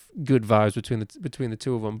good vibes between the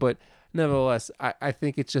two of them, but nevertheless, I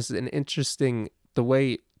think it's just an interesting the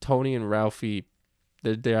way Tony and Ralphie,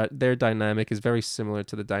 their dynamic is very similar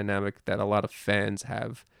to the dynamic that a lot of fans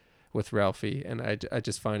have with Ralphie, and I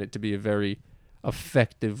just find it to be a very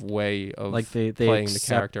effective way of playing the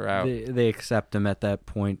character out. They accept him at that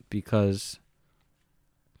point because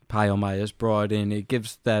Pyomai is brought in. It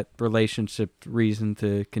gives that relationship reason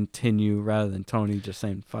to continue rather than Tony just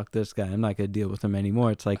saying, fuck this guy, I'm not going to deal with him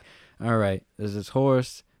anymore. It's like, all right, there's this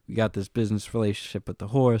horse. We got this business relationship with the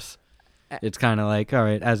horse. It's kind of like, all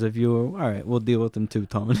right, as a viewer, all right, we'll deal with him too,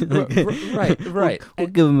 Tony. Right. We'll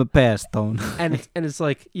give him a pass, Tony. and it's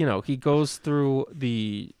like, he goes through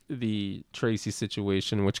the Tracy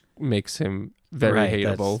situation, which makes him very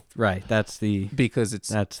hateable. That's the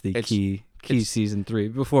key season 3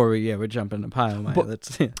 before we're jumping to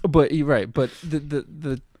Pyomai. But you're right. But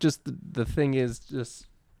the thing is just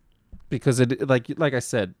because it like I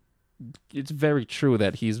said, it's very true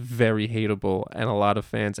that he's very hateable, and a lot of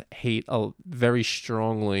fans hate very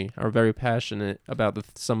strongly, are very passionate about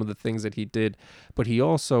some of the things that he did. But he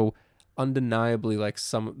also undeniably,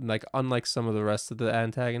 unlike some of the rest of the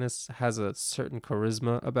antagonists, has a certain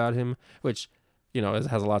charisma about him, which it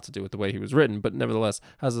has a lot to do with the way he was written, but nevertheless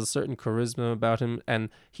has a certain charisma about him, and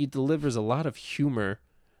he delivers a lot of humor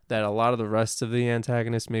that a lot of the rest of the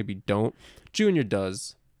antagonists maybe don't. Junior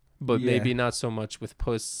does, but maybe not so much with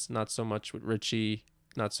Puss, not so much with Richie,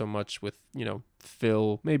 not so much with,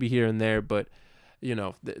 Phil, maybe here and there, but,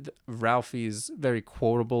 Ralphie's very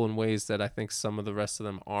quotable in ways that I think some of the rest of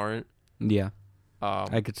them aren't. Yeah,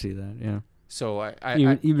 I could see that, yeah. So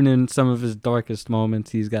even in some of his darkest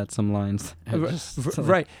moments, he's got some lines.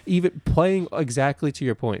 Right. Even playing exactly to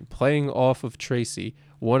your point, playing off of Tracy,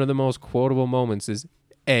 one of the most quotable moments is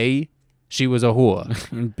A, she was a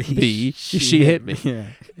whore. And B, she hit me.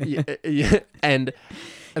 Yeah. And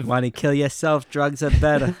want to kill yourself? Drugs are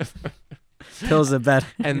better. Pills are better.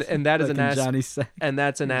 And that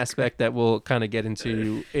is an aspect that we'll kind of get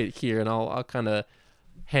into it here, and I'll kind of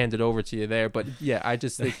hand it over to you there. But yeah, I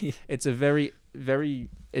just think it's a very, very,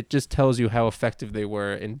 it just tells you how effective they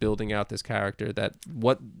were in building out this character, that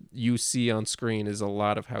what you see on screen is a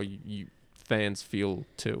lot of how you fans feel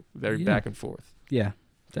too. Very back and forth. Yeah,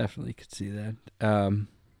 definitely could see that.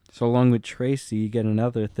 So along with Tracy, you get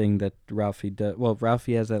another thing that Ralphie does. Well,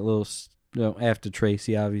 Ralphie has that little after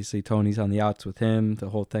Tracy, obviously Tony's on the outs with him. The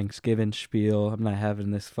whole Thanksgiving spiel. I'm not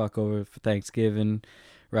having this fuck over for Thanksgiving.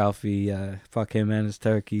 Ralphie, fuck him and his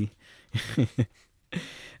turkey.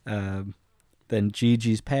 Then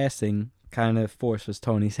Gigi's passing kind of forces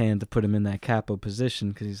Tony's hand to put him in that capo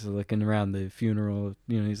position because he's looking around the funeral.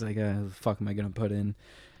 He's like, who the fuck am I going to put in?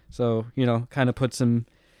 So, kind of puts him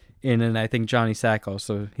in, and I think Johnny Sack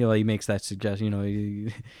also, he makes that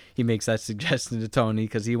suggestion, he makes that suggestion to Tony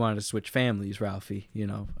because he wanted to switch families, Ralphie,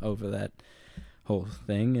 over that whole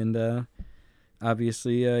thing. And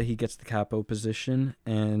obviously he gets the capo position,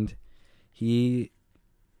 and he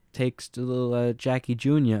takes the little Jackie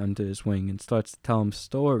Jr. under his wing and starts to tell him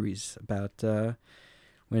stories about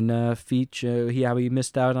when Feach, how he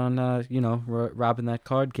missed out on, robbing that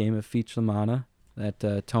card game of Feach Lamana,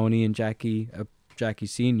 that Tony and Jackie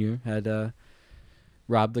Sr. had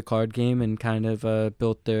robbed the card game and kind of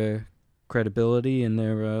built their credibility and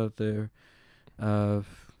their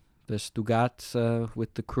Stugats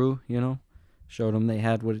with the crew, showed them they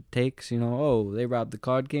had what it takes, they robbed the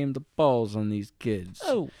card game, the balls on these kids.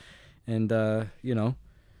 Oh. And,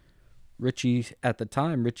 Richie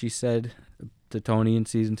said to Tony in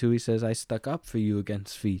season 2, he says, I stuck up for you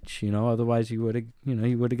against Feach, otherwise you would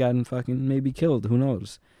have gotten fucking maybe killed, who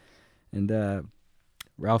knows. And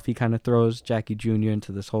Ralphie kind of throws Jackie Jr.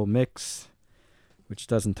 into this whole mix, which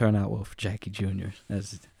doesn't turn out well for Jackie Jr.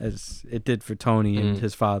 as it did for Tony and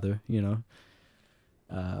his father,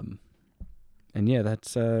 And yeah,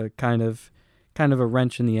 that's kind of a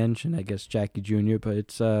wrench in the engine, I guess, Jackie Jr. But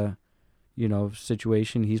it's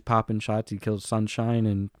situation. He's popping shots. He kills Sunshine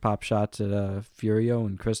and pop shots at Furio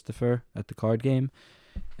and Christopher at the card game.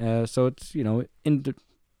 So it's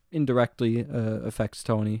indirectly affects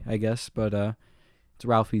Tony, I guess. But it's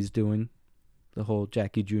Ralphie's doing the whole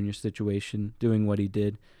Jackie Jr. situation, doing what he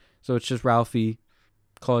did. So it's just Ralphie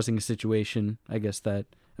causing a situation, I guess, that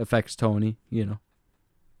affects Tony. I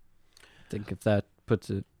think if that puts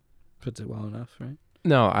it well enough, right?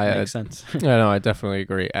 No, makes sense. No, I definitely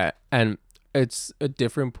agree. And it's a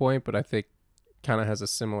different point, but I think kind of has a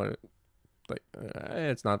similar,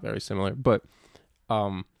 it's not very similar, but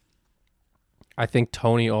I think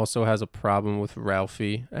Tony also has a problem with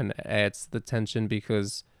Ralphie and adds the tension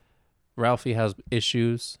because Ralphie has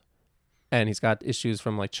issues, and he's got issues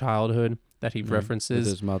from childhood that he references. With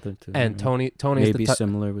his mother too. And right? Tony's maybe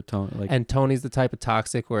similar with Tony. And Tony's the type of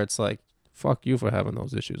toxic where it's like, fuck you for having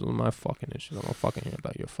those issues. Those are my fucking issues. I'm not fucking hear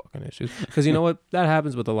about your fucking issues. Because you know what? That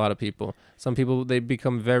happens with a lot of people. Some people, they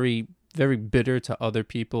become very, very bitter to other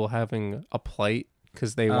people having a plight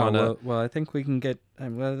because they want to. Well, I think we can get.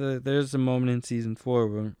 There's a moment in season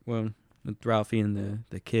 4 where with Ralphie and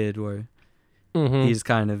the kid where he's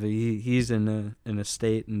kind of he's in a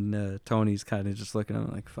state, and Tony's kind of just looking at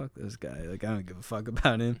him like, fuck this guy. Like, I don't give a fuck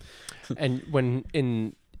about him. And when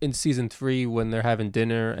in season 3, when they're having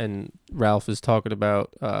dinner and Ralph is talking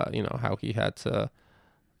about, how he had to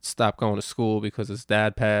stop going to school because his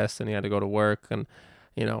dad passed and he had to go to work. And,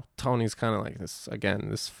 Tony's kind of like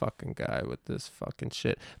this fucking guy with this fucking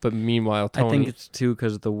shit. But meanwhile, Tony... I think it's too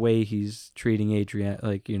because of the way he's treating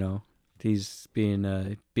Adriana, he's being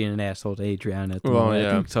an asshole to Adriana at the moment.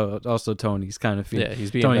 I think so. Also, Tony's kind of feeling... Yeah, he's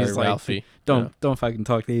being Tony's very like, Ralphie. Don't fucking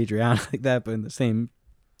talk to Adriana like that, but in the same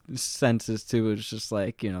senses too, it's just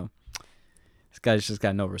like, this guy's just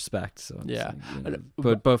got no respect. So yeah,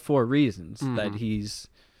 but for reasons that he's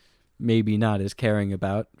maybe not as caring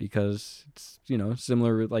about, because it's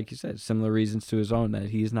similar, like you said, similar reasons to his own, that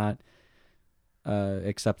he's not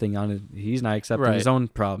accepting his own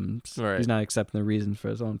problems. Right. He's not accepting the reasons for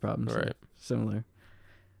his own problems. Right. So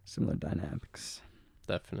similar dynamics.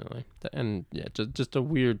 Definitely. And yeah, just a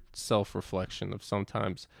weird self-reflection of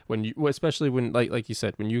sometimes when you, especially when like you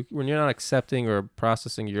said, when you're not accepting or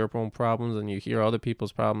processing your own problems and you hear other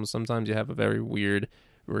people's problems, sometimes you have a very weird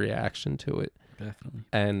reaction to it. Definitely.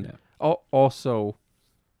 And also,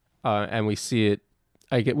 and we see it.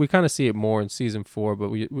 We kind of see it more in season 4,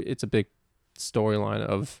 but it's a big storyline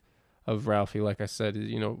of Ralphie. Like I said,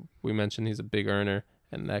 we mentioned he's a big earner,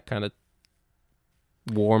 and that kind of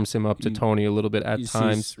warms him up to Tony a little bit at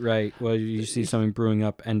times. Right. Well, you see something brewing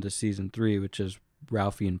up end of season 3, which is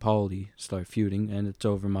Ralphie and Paulie start feuding, and it's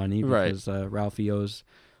over money because Ralphie owes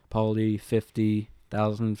Paulie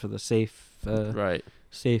 $50,000 for the safe.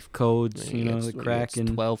 Safe codes, the crack,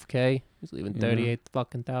 and $12K. He's leaving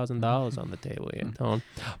 $38,000 on the table here, Tone.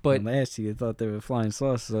 But last year, I thought they were flying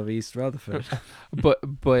saucers over East Rutherford.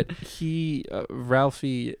 but he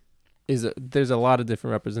Ralphie there's a lot of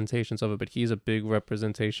different representations of it, but he's a big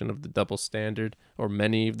representation of the double standard, or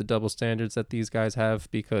many of the double standards that these guys have,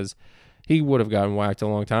 because he would have gotten whacked a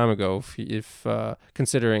long time ago if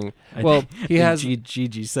considering. Well, he has.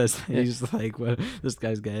 Gigi says he's like, well, this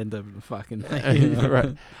guy's gonna end up in fucking.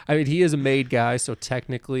 Right. I mean, he is a made guy, so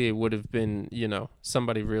technically it would have been,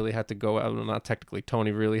 somebody really had to go out. Well, not technically,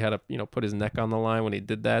 Tony really had to, put his neck on the line when he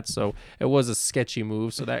did that. So it was a sketchy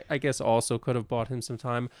move. So that I guess also could have bought him some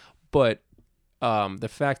time, but. The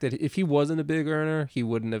fact that if he wasn't a big earner, he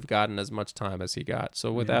wouldn't have gotten as much time as he got.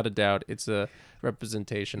 So without a doubt, it's a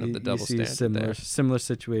representation of the double standard. Similar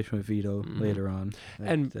situation with Vito later on,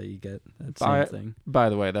 and that you get that same thing. By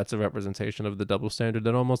the way, that's a representation of the double standard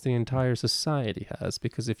that almost the entire society has.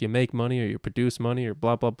 Because if you make money or you produce money or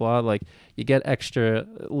blah blah blah, like you get extra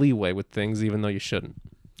leeway with things, even though you shouldn't.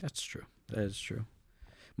 That's true. That is true.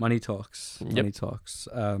 Money talks. Money talks.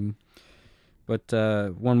 But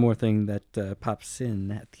one more thing that pops in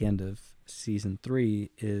at the end of season 3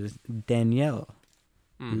 is Danielle,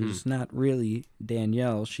 who's not really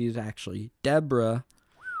Danielle. She's actually Deborah.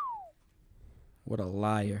 What a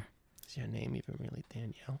liar. Is your name even really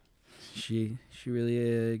Danielle? She really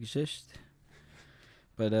exists.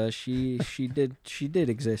 But she did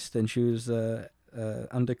exist, and she was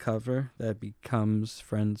undercover that becomes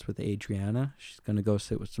friends with Adriana. She's going to go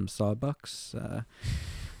sit with some Starbucks.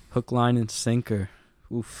 Hook, line, and sinker.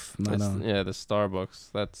 Oof, the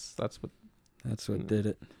Starbucks. That's what did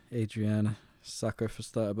it. Adriana, sucker for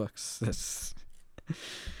Starbucks.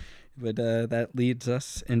 But that leads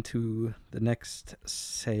us into the next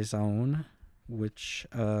saison, which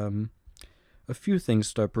a few things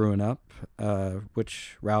start brewing up,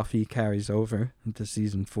 which Ralphie carries over into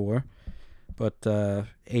season 4. But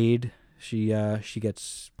Aid, she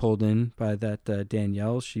gets pulled in by that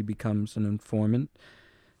Danielle. She becomes an informant.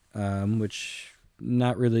 Which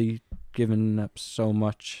not really given up so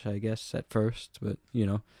much, I guess, at first, but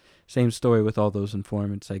same story with all those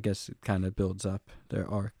informants. I guess it kind of builds up their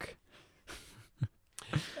arc.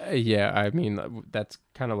 Yeah, I mean that's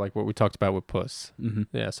kind of like what we talked about with Puss. Mm-hmm.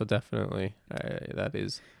 Yeah, so definitely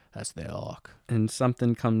that's their arc. And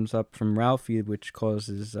something comes up from Ralphie, which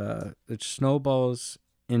causes it snowballs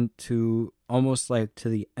into almost like to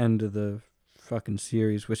the end of the fucking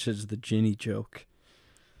series, which is the Ginny joke.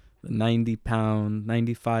 The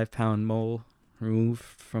 95-pound mole removed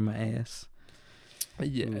from my ass.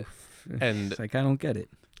 Yeah. Oof. And it's like, I don't get it.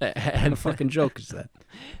 And what a fucking joke is that?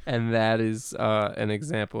 And that is an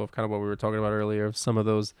example of kind of what we were talking about earlier, of some of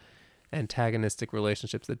those antagonistic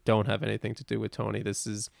relationships that don't have anything to do with Tony. This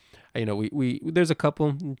is, we there's a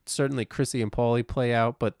couple, certainly Chrissy and Paulie play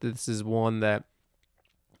out, but this is one that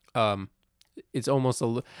it's almost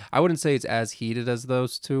I wouldn't say it's as heated as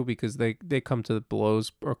those two, because they come to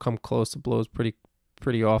blows or come close to blows pretty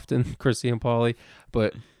often, Chrissy and Paulie.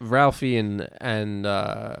 But Ralphie and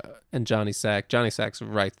Johnny Sack's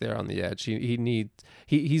right there on the edge.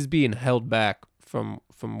 He's being held back from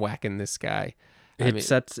whacking this guy. It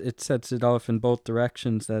sets it off in both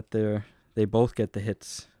directions, that they both get the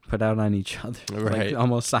hits put out on each other, right? Like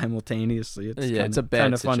almost simultaneously. It's a bad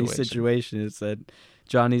kind of funny situation. It's that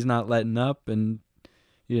Johnny's not letting up, and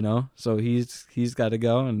so he's got to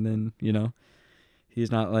go, and then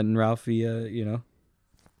he's not letting Ralphie.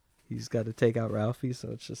 He's got to take out Ralphie, so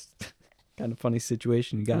it's just kind of funny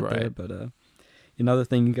situation you got there. But another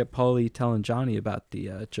thing, you get Paulie telling Johnny about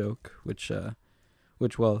the joke, which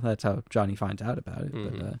that's how Johnny finds out about it.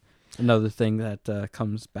 Mm-hmm. But another thing that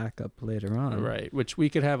comes back up later on. Right, which we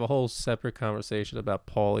could have a whole separate conversation about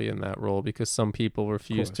Paulie in that role, because some people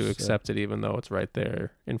refuse to accept it, even though it's right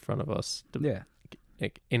there in front of us.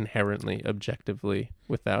 Inherently, objectively,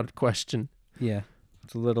 without question. Yeah,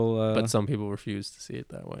 it's a little... but some people refuse to see it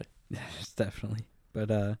that way. Yes, definitely.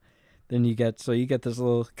 But then you get this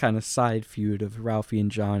little kind of side feud of Ralphie and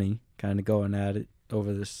Johnny kind of going at it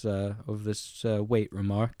over this weight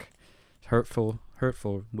remark. Hurtful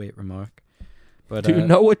weight remark. But do you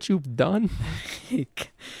know what you've done?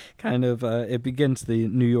 Kind of it begins the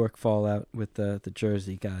New York fallout with the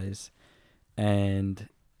Jersey guys, and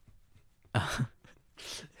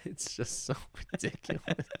it's just so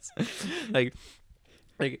ridiculous. like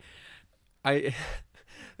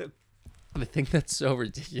the thing that's so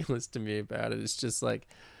ridiculous to me about it is just like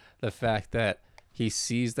the fact that he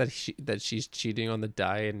sees that she's cheating on the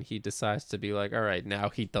diet, and he decides to be like, all right, now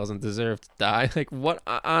he doesn't deserve to die. Like, what?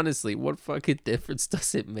 Honestly, what fucking difference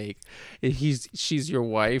does it make? If she's your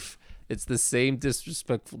wife, it's the same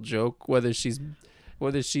disrespectful joke whether she's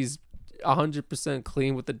 100%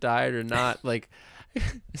 clean with the diet or not. Like,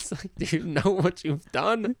 it's like, do you know what you've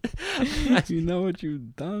done? Do you know what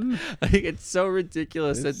you've done? Like, it's so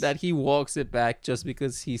ridiculous that he walks it back just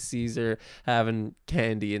because he sees her having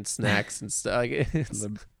candy and snacks and stuff. Like, it's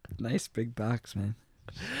a nice big box, man.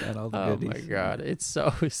 Got all the Oh goodies. my god, it's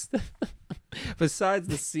so. Besides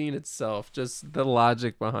the scene itself, just the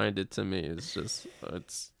logic behind it to me is just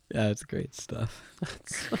Yeah, it's great stuff.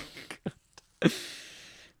 it's so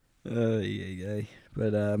Yeah.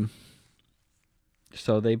 But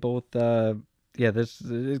so they both this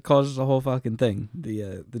it causes the whole fucking thing.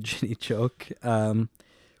 The Ginny choke.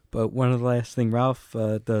 But one of the last thing Ralph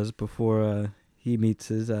does before he meets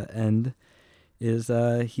his end is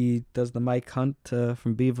he does the Mike Hunt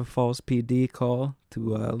from Beaver Falls PD call to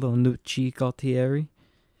little Nucci Galtieri,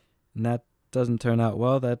 and that doesn't turn out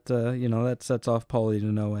well. That that sets off Paulie to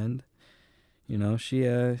no end. You know, she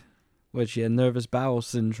she had nervous bowel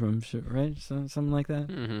syndrome, right? Something like that.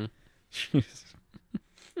 Mm-hmm.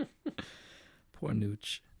 Poor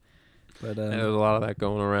Nooch. But There was a lot of that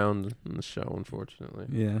going around in the show, unfortunately.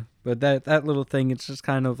 yeah, but that little thing, it's just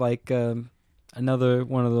kind of like another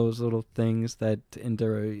one of those little things that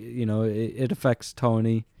it affects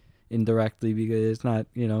Tony indirectly, because it's not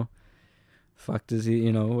fuck does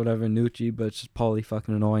he whatever Nucci, but it's just Paulie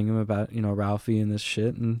fucking annoying him about Ralphie and this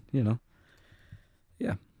shit, and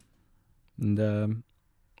yeah, and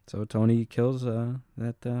so Tony kills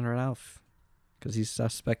that Ralph because he's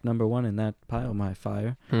suspect number one in that pile my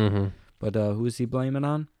fire. Mm-hmm. But who is he blaming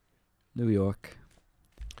on? New York.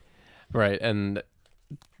 Right, and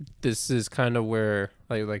this is kind of where,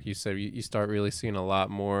 like you said, you start really seeing a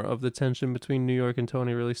lot more of the tension between New York and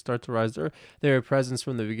Tony really start to rise. Their presence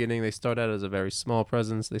from the beginning, they start out as a very small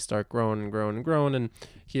presence. They start growing and growing and growing, and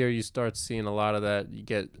here you start seeing a lot of that. You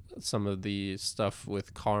get some of the stuff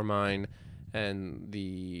with Carmine and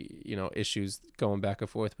the issues going back and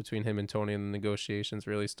forth between him and Tony, and the negotiations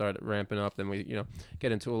really start ramping up. Then we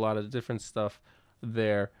get into a lot of different stuff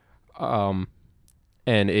there, and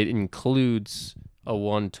it includes a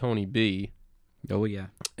one Tony B. Oh yeah.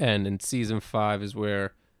 And in season 5 is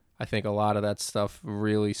where I think a lot of that stuff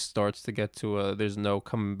really starts to get to there's no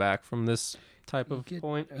coming back from this type of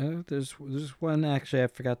point. There's one actually I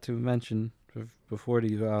forgot to mention before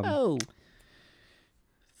the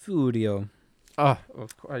Furio. Oh,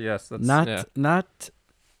 of course, yes. That's not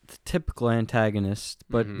the typical antagonist,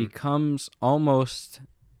 but becomes almost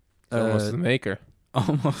the maker.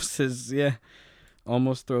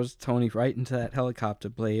 Almost throws Tony right into that helicopter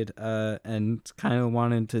blade, and kind of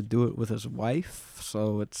wanting to do it with his wife.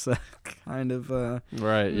 So it's kind of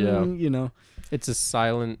right, yeah. It's a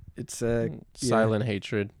silent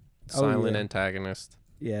hatred, silent antagonist.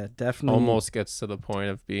 Yeah, definitely. Almost gets to the point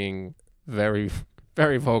of being very,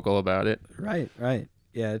 very vocal about it. Right.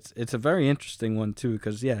 Yeah, it's a very interesting one too,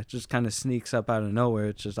 because it just kind of sneaks up out of nowhere.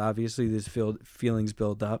 It's just obviously these feelings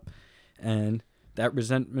build up, and that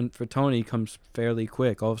resentment for Tony comes fairly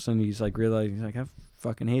quick. All of a sudden, he's like realizing, I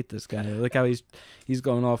fucking hate this guy. Look how he's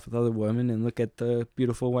going off with other women, and look at the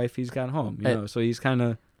beautiful wife he's got home. So he's kind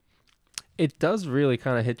of. It does really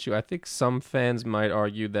kind of hit you. I think some fans might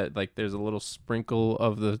argue that there's a little sprinkle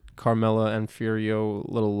of the Carmela and Furio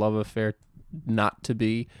little love affair not to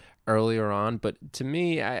be earlier on, but to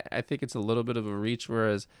me, I think it's a little bit of a reach.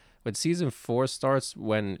 Whereas when season 4 starts,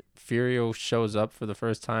 when Furio shows up for the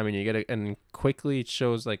first time, and you get and quickly it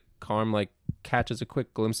shows Carm catches a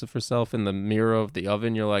quick glimpse of herself in the mirror of the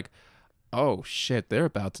oven. You're like, oh shit, they're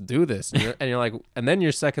about to do this, and you're like, and then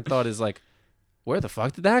your second thought is where the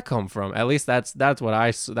fuck did that come from? At least that's that's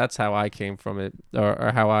how I came from it,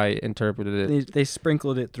 or how I interpreted it. They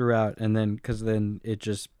sprinkled it throughout, and then because then it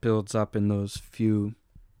just builds up in those few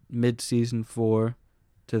mid-season 4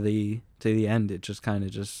 to the end. It just kind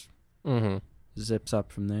of just zips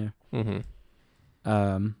up from there.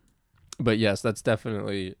 But yes, that's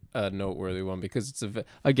definitely a noteworthy one, because it's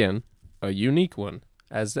a unique one,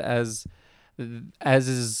 as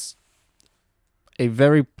is a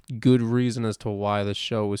very good reason as to why the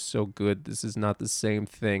show was so good. This is not the same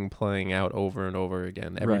thing playing out over and over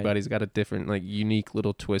again. Everybody's got a different unique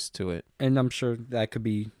little twist to it, and I'm sure that could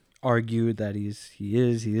be argued that he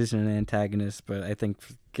isn't an antagonist, but I think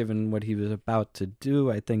given what he was about to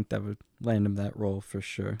do, I think that would land him that role for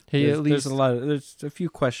sure. There's a few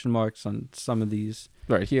question marks on some of these.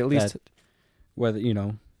 Right. He at least whether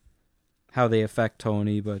how they affect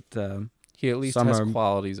Tony, but he at least has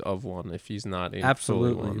qualities of one if he's not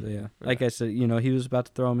absolutely one. Yeah. Like I said, he was about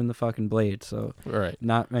to throw him in the fucking blade, so right.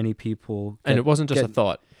 Not many people and it wasn't just a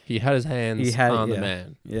thought. He had his hands on the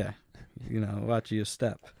man. Yeah. Watch your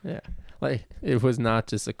step. Yeah. It was not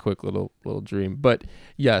just a quick little dream. But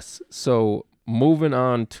yes, so moving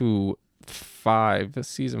on to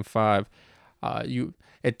season 5,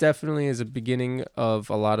 it definitely is a beginning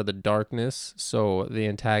of a lot of the darkness. So the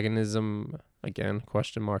antagonism, again,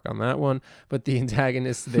 question mark on that one, but the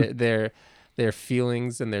antagonists, they their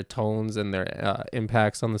feelings and their tones and their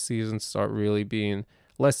impacts on the season start really being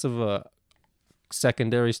less of a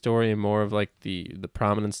secondary story and more of like the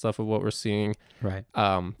prominent stuff of what we're seeing. Right.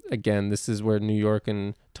 Again, this is where New York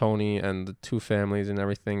and Tony and the two families and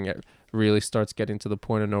everything really starts getting to the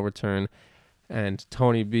point of no return. And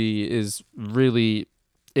Tony B is really,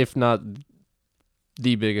 if not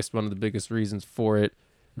the biggest, one of the biggest reasons for it.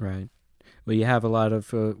 Right. Well, you have a lot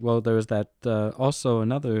of, there was that, also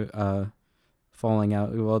another falling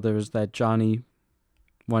out. Well, there was that Johnny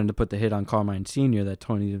wanted to put the hit on Carmine Sr. that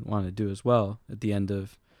Tony didn't want to do as well at the end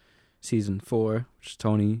of season 4, which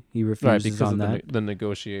Tony, he refuses right, because on of that. the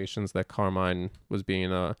negotiations that Carmine was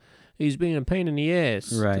being, he's being a pain in the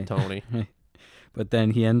ass right. to Tony. But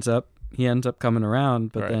then he ends up coming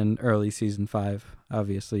around, but right. then early season 5,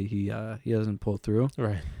 obviously he doesn't pull through.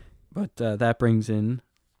 Right. But that brings in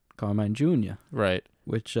Carmine Jr. Right.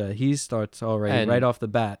 Which he starts already right off the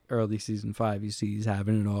bat, early season 5. You see he's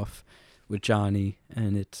having it off with Johnny,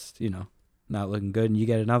 and it's, not looking good. And you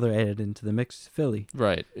get another added into the mix, Philly.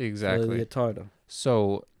 Right, exactly. Philly Leotardo.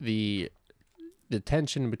 So the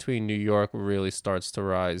tension between New York really starts to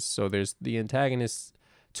rise. So there's the antagonists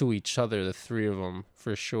to each other, the three of them,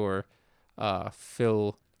 for sure.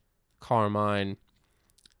 Phil, Carmine,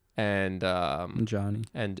 and Johnny.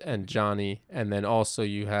 And Johnny. And then also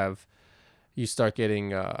you start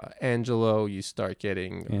getting Angelo, you start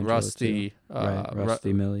getting Angelo Rusty.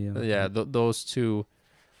 Rusty Milio. Yeah, those two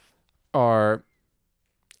are,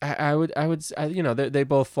 they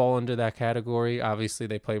both fall under that category. Obviously,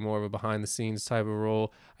 they play more of a behind-the-scenes type of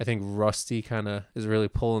role. I think Rusty kind of is really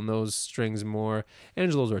pulling those strings more.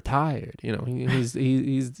 Angelo's retired. He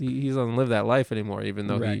doesn't live that life anymore, even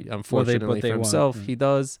though he, unfortunately for himself, he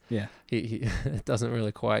does. Yeah. He it doesn't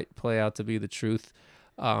really quite play out to be the truth.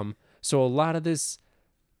 So a lot of this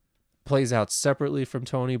plays out separately from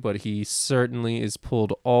Tony, but he certainly is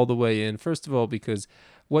pulled all the way in. First of all, because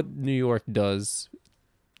what New York does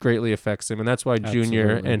greatly affects him, and that's why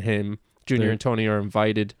Junior and Tony are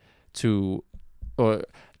invited to, but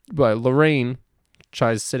Lorraine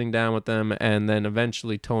tries sitting down with them, and then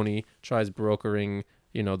eventually Tony tries brokering,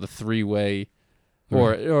 the three-way,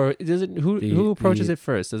 or does it who approaches it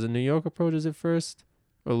first? Does it New York approaches it first?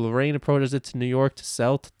 Or Lorraine approaches it to New York to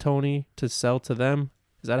sell to Tony, to sell to them?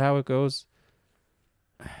 Is that how it goes?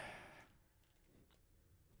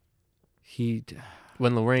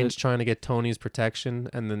 When Lorraine's trying to get Tony's protection,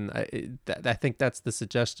 and then I think that's the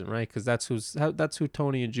suggestion, right? Because that's who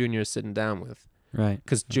Tony and Junior are sitting down with. Right.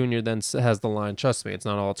 Because Junior then has the line, "Trust me, it's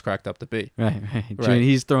not all it's cracked up to be." Right. Junior,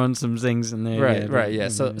 he's throwing some zings in there. Right. Yeah.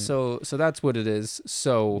 So that's what it is.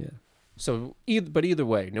 So. Yeah. So, either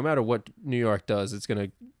way, no matter what New York does, it's going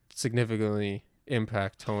to significantly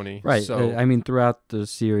impact Tony. Right. So, throughout the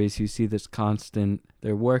series, you see this constant.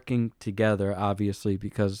 They're working together, obviously,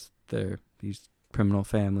 because they're these criminal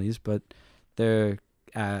families, but they're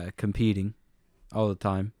competing all the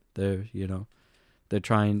time. They're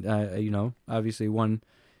trying. Obviously, one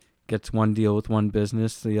gets one deal with one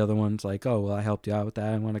business, the other one's like, "Oh, well, I helped you out with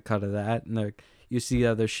that. I want a cut of that." And you see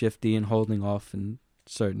how they're shifty and holding off in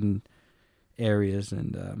certain areas,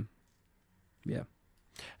 and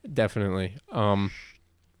definitely,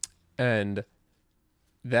 and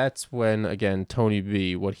that's when, again, Tony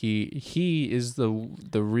B, what he is the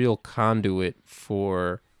real conduit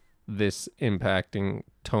for this impacting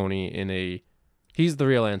Tony he's the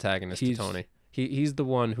real antagonist to Tony. He's the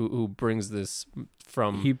one who brings this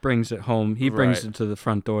from... He brings it home. He brings it to the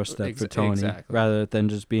front doorstep for Tony, rather than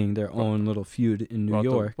just being their own little feud in New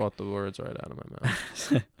York. Brought the words right out of my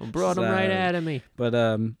mouth. Brought them right out of me. But,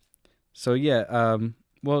 I'm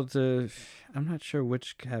not sure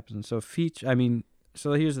which happens. So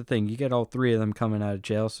so here's the thing. You get all three of them coming out of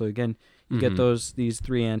jail. So, again, you get these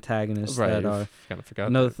three antagonists that are kind of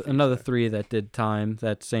forgot another three that did time.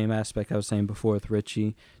 That same aspect I was saying before with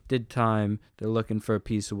Richie did time. They're looking for a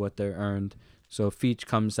piece of what they earned. So Feach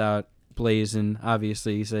comes out blazing.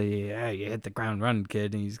 Obviously, he say, "Yeah, you hit the ground running,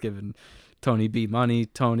 kid." And he's giving Tony B money.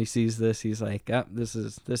 Tony sees this. He's like, "This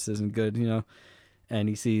isn't good," And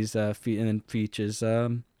he sees and then Feach is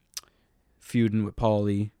feuding with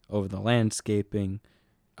Paulie over the landscaping.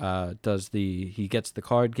 He gets the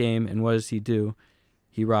card game, and what does he do?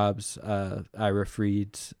 He robs Ira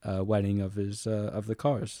Fried's wedding of his of the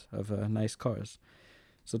cars, of nice cars.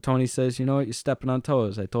 So Tony says, "You know what? You're stepping on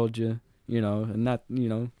toes. I told you, and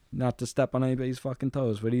not to step on anybody's fucking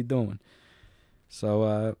toes. What are you doing?"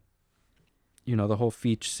 So the whole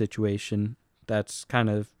Feach situation, that's kind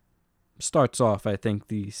of starts off, I think,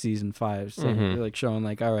 the season 5, like showing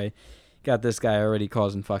like, all right, got this guy already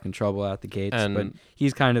causing fucking trouble out the gates, but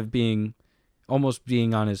he's kind of almost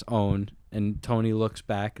being on his own and Tony looks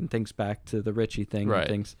back and thinks back to the Richie thing. Right, And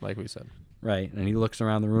thinks, like we said. right, and he looks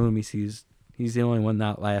around the room. He sees he's the only one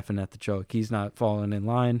not laughing at the joke. He's not falling in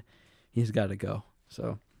line. He's got to go.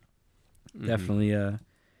 So definitely a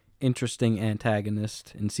interesting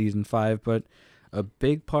antagonist in season 5, but a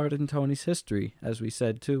big part in Tony's history, as we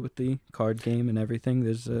said too, with the card game and everything.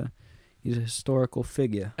 He's a historical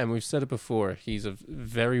figure. And we've said it before. He's a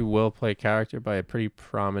very well-played character by a pretty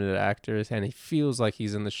prominent actor, and he feels like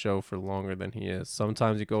he's in the show for longer than he is.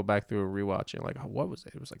 Sometimes you go back through a rewatch and like, oh, what was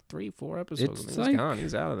it? It was like 3-4 episodes. It's And like, he's gone.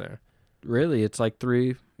 He's out of there. Really, it's like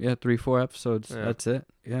 3-4 episodes. Yeah. That's it.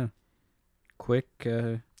 Yeah. Quick,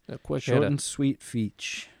 A quick short hitter. and sweet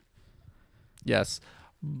feature. Yes.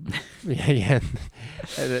 yeah.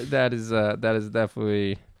 That is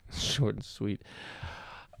definitely short and sweet.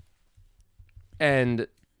 And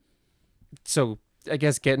so I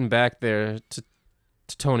guess getting back there to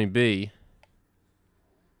Tony B.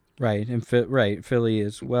 Right, and Philly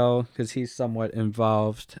as well, because he's somewhat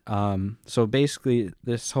involved. So basically,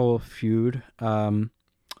 this whole feud,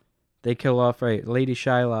 they kill off Lady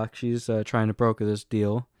Shylock. She's trying to broker this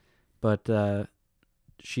deal, but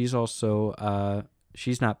she's also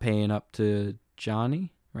she's not paying up to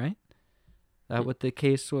Johnny, right? That what the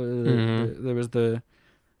case was? Mm-hmm.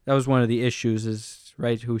 That was one of the issues, is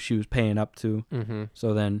right who she was paying up to. Mm-hmm.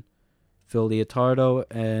 So then Phil Leotardo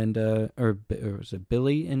and or was it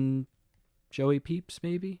Billy and Joey Peeps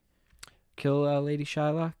maybe kill Lady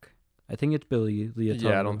Shylock? I think it's Billy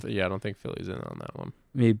Leotardo. Yeah, I don't think Philly's in on that one.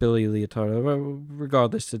 Maybe Billy Leotardo. Well,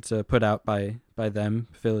 regardless, it's put out by them,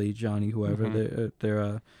 Philly, Johnny, whoever. Mm-hmm.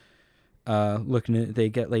 They're looking at. They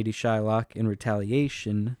get Lady Shylock. In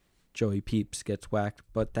retaliation, Joey Peeps gets whacked,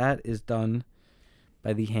 but that is done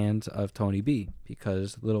by the hands of Tony B,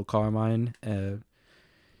 because Little Carmine,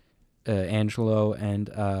 Angelo,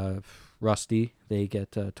 and Rusty, they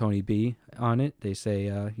get Tony B on it. They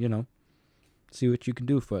say, see what you can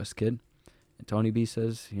do for us, kid. And Tony B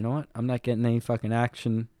says, you know what? I'm not getting any fucking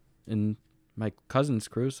action in my cousin's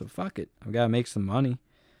crew, so fuck it. I've got to make some money.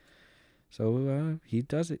 So he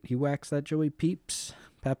does it. He whacks that Joey Peeps.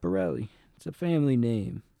 Paparelli. It's a family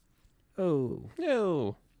name. Oh.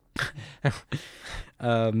 No.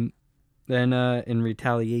 Then in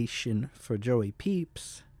retaliation for Joey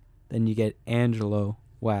Peeps, then you get Angelo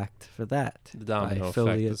whacked for that. The domino by Phil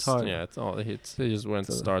effect. Leotardo. Yeah, it's just when it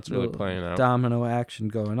So starts really little playing out. Domino action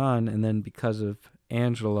going on, and then because of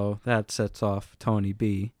Angelo, that sets off Tony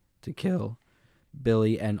B to kill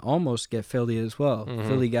Billy and almost get Philly as well. Mhm.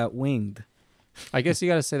 Philly got winged. I guess you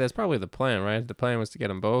got to say that's probably the plan, right? The plan was to get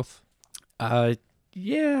them both.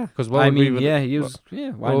 Yeah. Because Why Why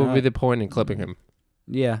would not? be the point in clipping him?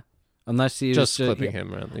 Yeah. Unless he Just was clipping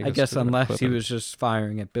him, right? I guess unless he was just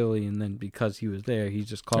firing at Billy, and then because he was there, he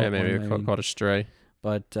just caught maybe one. caught a stray.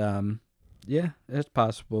 But yeah, it's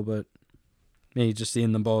possible. But maybe just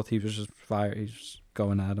seeing them both, he was just fire. He's just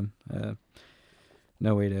going at him.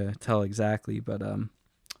 No way to tell exactly, but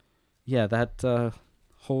yeah, that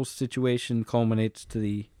whole situation culminates to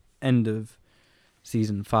the end of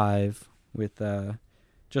season 5. With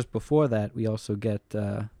just before that, we also get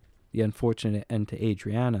the unfortunate end to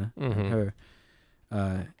Adriana, Mm-hmm. her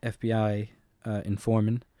FBI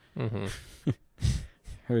informant. Mm-hmm.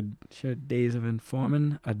 Her days of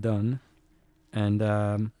informing are done, and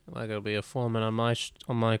I gotta be a foreman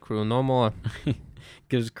on my crew, no more.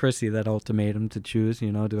 gives Chrissy that ultimatum to choose.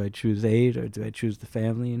 Do I choose Aid or do I choose the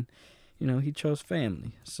family? And he chose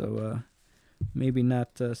family, so maybe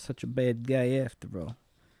not such a bad guy after all.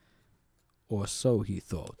 Or so he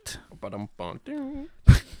thought.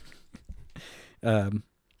 Yeah,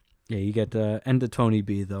 you get end of Tony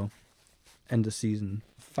B, though. End of season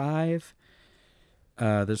 5.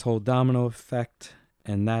 This whole domino effect,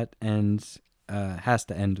 and that has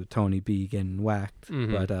to end with Tony B getting whacked.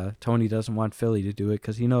 Mm-hmm. But Tony doesn't want Philly to do it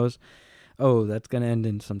because he knows, that's going to end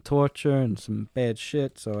in some torture and some bad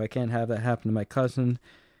shit, so I can't have that happen to my cousin.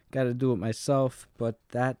 Got to do it myself, but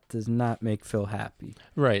that does not make Phil happy.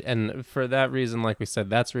 Right, and for that reason, like we said,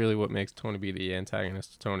 that's really what makes Tony be the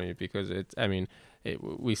antagonist to Tony, because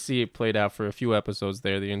we see it played out for a few episodes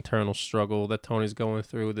there, the internal struggle that Tony's going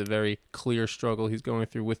through, the very clear struggle he's going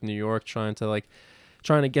through with New York, trying to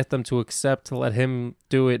get them to accept, to let him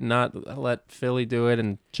do it, not let Philly do it,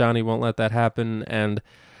 and Johnny won't let that happen, and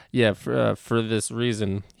yeah, for this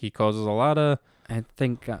reason, he causes a lot of... I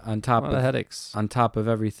think on top of headaches. On top of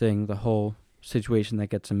everything, the whole situation that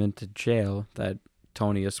gets him into jail, that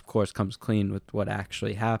Tony, of course, comes clean with what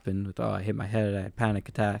actually happened. With I hit my head, I had a panic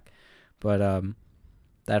attack, but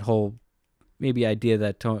that whole maybe idea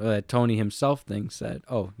that Tony himself thinks that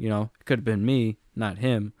it could have been me, not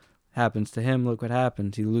him. Happens to him. Look what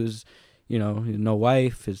happens. He loses. no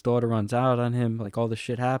wife. His daughter runs out on him. Like, all this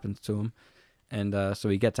shit happens to him. And so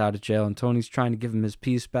he gets out of jail, and Tony's trying to give him his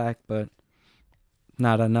peace back, but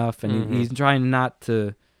not enough. And he's trying not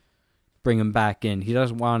to bring him back in. He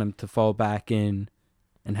doesn't want him to fall back in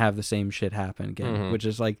and have the same shit happen again, which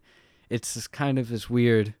is like, it's just kind of this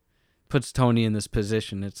weird, puts Tony in this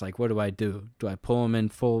position. It's like, what do I do? Do I pull him in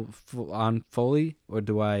full on fully, or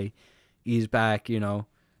do I ease back,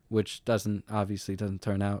 which obviously doesn't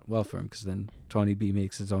turn out well for him, because then Tony B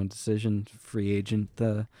makes his own decision, free agent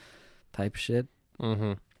type shit.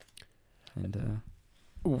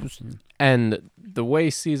 And the way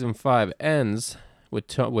season 5 ends with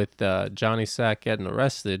Johnny Sack getting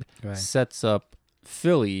arrested, sets up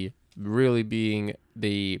Philly really being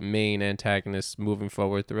the main antagonist moving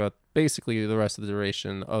forward throughout basically the rest of the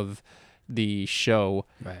duration of the show.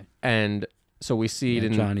 Right. And so we see it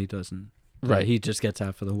in Johnny doesn't. Right. He just gets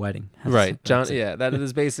out for the wedding. Right. Johnny. Yeah, that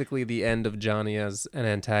is basically the end of Johnny as an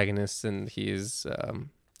antagonist, and he is, kind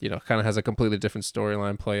of has a completely different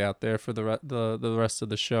storyline play out there for the rest of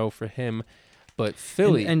the show for him. But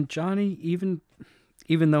Philly and Johnny, even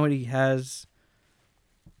though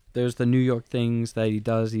there's the New York things that he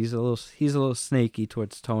does, he's a little snaky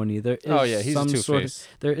towards Tony. There is he's a two-faced.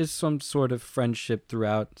 There is some sort of friendship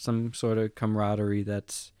throughout, some sort of camaraderie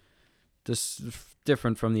that's just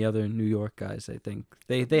different from the other New York guys. I think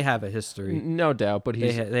they have a history, no doubt, but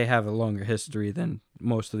they have a longer history than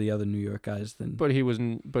most of the other New York guys. But he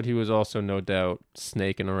was also no doubt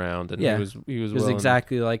snaking around, and he was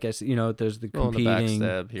exactly like I said. There's the competing, the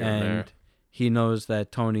backstab here and there. He knows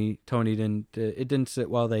that Tony didn't. It didn't sit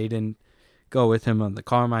well that he didn't go with him on the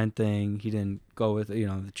Carmine thing. He didn't go with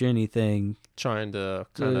the Ginny thing. Trying to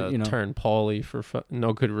kind of turn Paulie for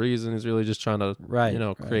no good reason. He's really just trying to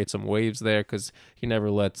create some waves there, because he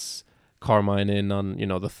never lets Carmine in on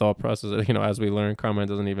the thought process. As we learn, Carmine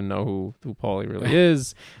doesn't even know who Paulie really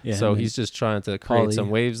is. So he's just trying to create some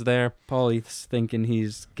waves there. Paulie's thinking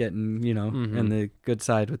he's getting in the good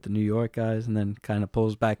side with the New York guys, and then kind of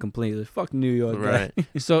pulls back completely. Fuck New York guy.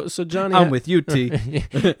 So Johnny, I'm with you, T.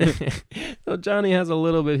 So Johnny has a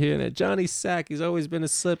little bit here and there. Johnny Sack, he's always been a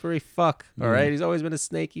slippery fuck. All right, he's always been a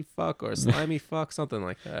snaky fuck or a slimy fuck, something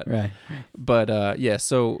like that. Right. But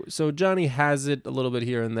so Johnny has it a little bit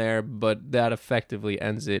here and there, but that effectively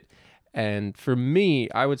ends it. And for me,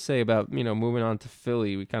 I would say about moving on to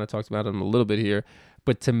Philly, we kind of talked about him a little bit here,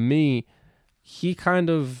 but to me, he kind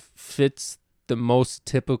of fits the most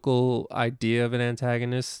typical idea of an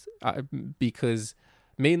antagonist,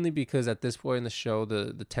 mainly because at this point in the show,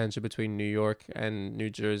 the tension between New York and New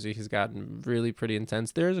Jersey has gotten really pretty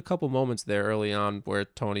intense. There's a couple moments there early on where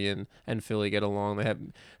Tony and Philly get along. They have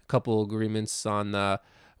a couple agreements on the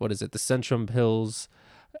Centrum pills.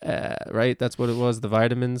 Right, that's what it was. The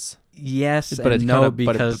vitamins. Yes, but it no,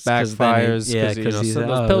 because it backfires. Because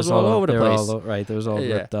those pills were all over the place. There was all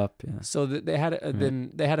ripped up. Yeah. So they had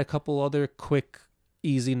then they had a couple other quick,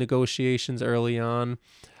 easy negotiations early on,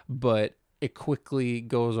 but it quickly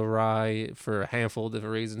goes awry for a handful of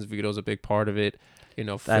different reasons. Vito's a big part of it.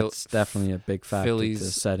 That's definitely a big factor to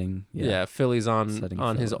setting. Yeah, Philly's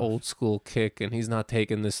on his old school kick, and he's not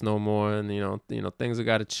taking this no more. And things have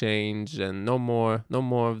got to change, and no more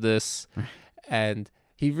of this. And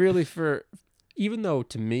he really, even though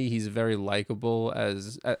to me he's very likable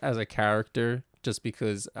as a character, just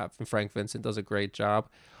because Frank Vincent does a great job,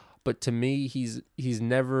 but to me he's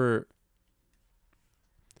never.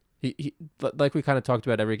 He like we kind of talked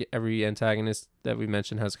about, every antagonist that we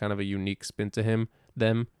mentioned has kind of a unique spin to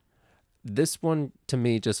them. This one to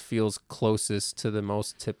me just feels closest to the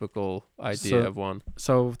most typical idea of one.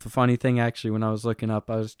 So the funny thing, actually, when I was looking up,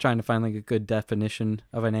 I was trying to find like a good definition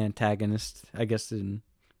of an antagonist. I guess in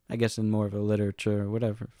more of a literature or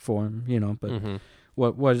whatever form, but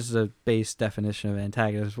what is the base definition of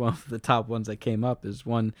antagonist? One of the top ones that came up is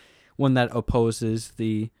one that opposes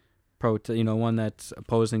the one that's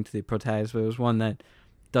opposing to the protagonist, but it was one that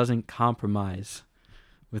doesn't compromise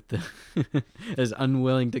with the is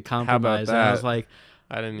unwilling to compromise. How about that? And I was like,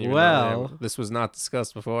 I didn't even know that. This was not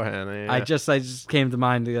discussed beforehand. Yeah. I just came to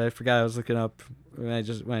mind. I forgot I was looking up when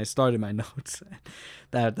I started my notes.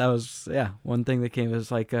 that was one thing that came was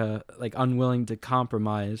like unwilling to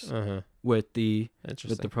compromise with the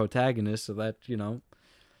protagonist. So that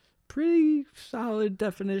pretty solid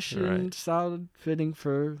definition, solid fitting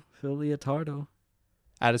for Phil Leotardo.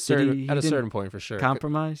 At a certain point, for sure.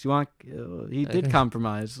 Compromise? He did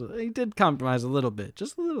compromise. He did compromise a little bit,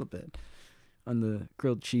 just a little bit, on the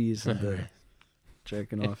grilled cheese and the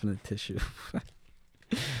jerking off in the tissue.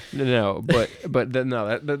 No, but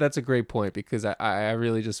that's a great point, because I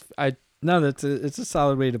really just No, it's a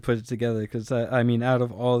solid way to put it together because I mean, out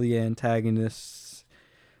of all the antagonists,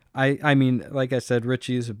 I mean, like I said,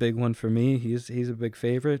 Richie is a big one for me. He's a big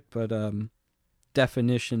favorite, but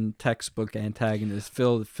definition textbook antagonist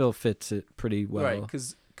Phil fits it pretty well. Right,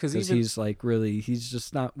 because he's like really, he's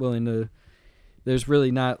just not willing to. There's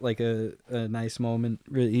really not like a nice moment.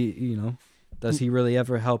 Really, you know, does he really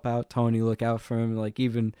ever help out Tony? Look out for him. Like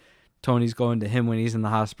even Tony's going to him when he's in the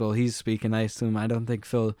hospital. He's speaking nice to him. I don't think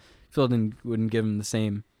Phil wouldn't give him the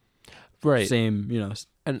same, same, you know,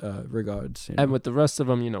 and regards. You know? And with the rest of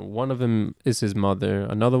them, you know, one of them is his mother.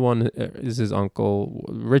 Another one is his uncle.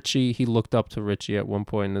 Richie, he looked up to Richie at one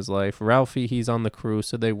point in his life. Ralphie, he's on the crew,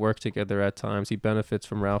 so they work together at times. He benefits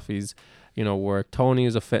from Ralphie's, you know, work. Tony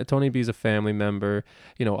B's a family member.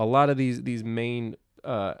 You know, a lot of these main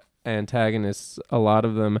antagonists, a lot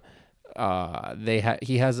of them,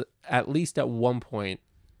 he has at least at one point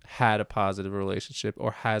had a positive relationship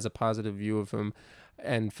or has a positive view of him.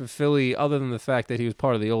 And for Philly, other than the fact that he was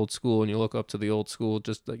part of the old school and you look up to the old school,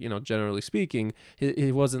 just, you know, generally speaking,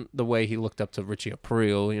 he wasn't the way he looked up to Richie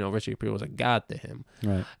Aprile. You know, Richie Aprile was a god to him.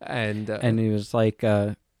 Right. And he was like,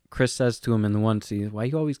 Chris says to him in the one scene, why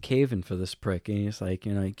you always caving for this prick? And he's like,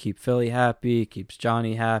 you know, you keep Philly happy, keeps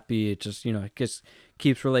Johnny happy. It just, you know, it just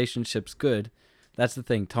keeps relationships good. That's the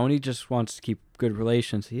thing. Tony just wants to keep good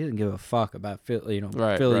relations. He doesn't give a fuck about Philly, you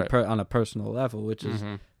know, Philly on a personal level, which is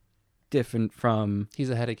different from. He's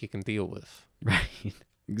a headache you can deal with. Right.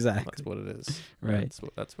 Exactly. That's what it is. Right.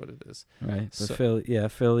 That's what it is. Right.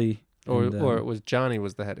 But Philly. Or it was Johnny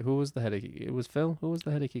was the headache. Who was the headache? It was Phil. Who was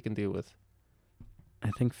the headache he can deal with?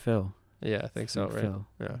 I think Phil. Yeah, I think so. Right. Phil.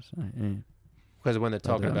 Yeah. Yeah. Because when they're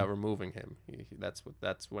talking about removing him, that's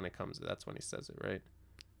when it comes. That's when he says it, right?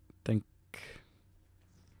 Think.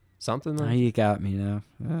 Something like you got me now.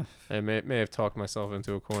 I may have talked myself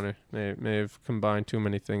into a corner. May have combined too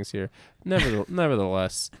many things here.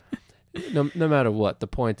 Nevertheless, no matter what, the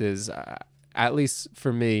point is, at least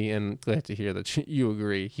for me, and glad to hear that you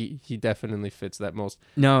agree, he definitely fits that most.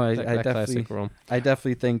 No, I that definitely classic role. I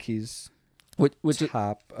definitely think he's which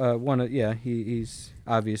top. He's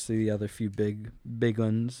obviously the other few big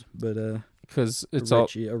ones, but because it's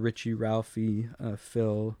Richie, Ralphie,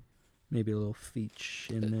 Phil. Maybe a little Feach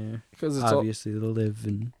in there. Because it's obviously the Liv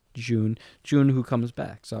and June, who comes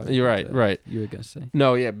back. Sorry, you're right. You were gonna say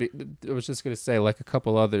no, yeah. I was just gonna say, like a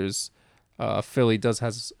couple others, Philly does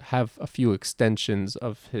have a few extensions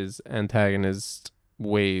of his antagonist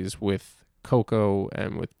ways with Coco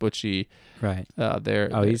and with Butchie. Right.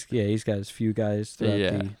 He's got his few guys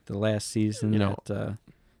throughout the last season, you know, that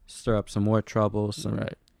stir up some more trouble.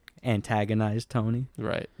 Right. Antagonize Tony.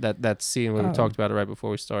 Right. That scene when we talked about it right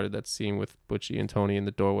before we started, that scene with Butchie and Tony in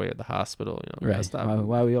the doorway of the hospital, you know. Right.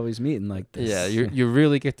 Why are we always meeting like this? Yeah, you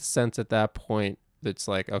really get the sense at that point that's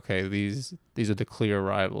like, okay, these are the clear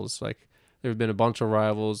rivals. Like there have been a bunch of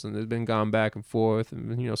rivals and they've been gone back and forth,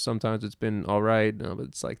 and you know, sometimes it's been all right, you know, but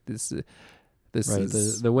it's like this right.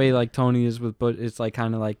 is the way like Tony is with, but it's like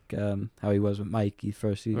kind of like how he was with Mikey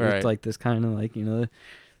first. It's like this kind of like, you know,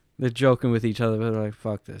 they're joking with each other, but they're like,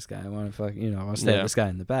 fuck this guy. I want to I want to stab this guy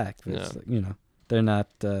in the back. But it's like, you know, they're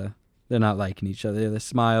not liking each other. The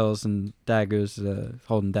smiles and daggers,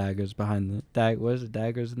 holding daggers behind the what is it?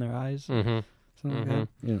 Daggers in their eyes? Mm-hmm. Something like that.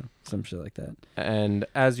 You know, some shit like that. And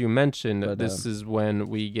as you mentioned, this is when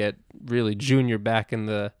we get really Junior back in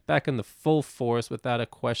the full force without a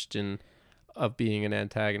question of being an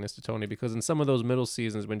antagonist to Tony, because in some of those middle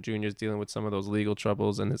seasons when Junior's dealing with some of those legal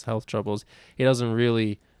troubles and his health troubles, it's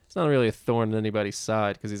not really a thorn in anybody's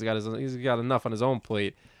side because he's got enough on his own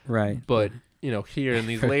plate. Right. But, you know, here in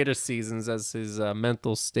these later seasons, as his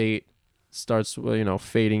mental state starts, you know,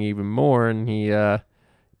 fading even more, and he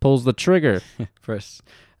pulls the trigger. First,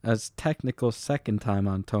 as technical second time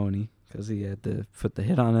on Tony, because he had to put the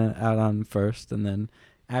hit out on him first, and then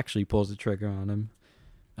actually pulls the trigger on him.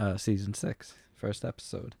 Season 6, first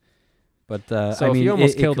episode. But so if you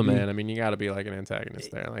almost killed a man, I mean, you got to be like an antagonist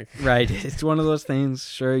there, like right. It's one of those things.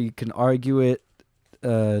 Sure, you can argue it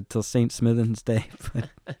till Saint Smithens Day, but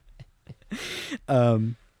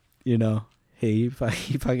you know, hey, he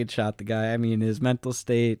fucking shot the guy. I mean, his mental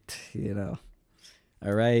state, you know,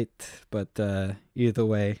 all right. But either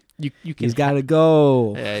way, he's got to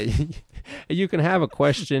go. You can have a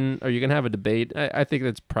question or you can have a debate. I think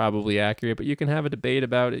that's probably accurate, but you can have a debate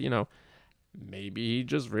about it. You know, maybe he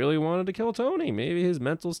just really wanted to kill Tony. Maybe his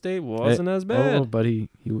mental state wasn't as bad. Oh, but he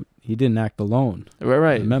didn't act alone.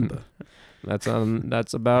 Right. Remember. That's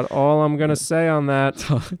about all I'm gonna say on that.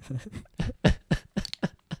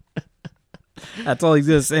 That's all he's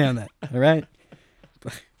gonna say on that. All right.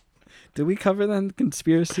 Did we cover that in the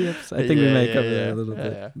conspiracy episode? I think we may cover that a little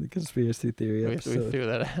bit. The conspiracy theory episode. We threw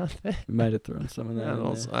that out there. We might have thrown some of that in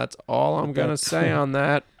there. That's all I'm going to say on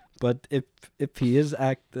that. But if he is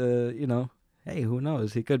hey, who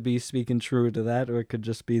knows? He could be speaking true to that, or it could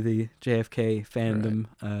just be the JFK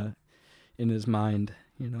fandom in his mind,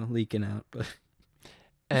 leaking out. But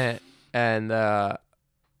and a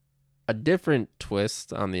different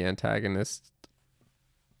twist on the antagonist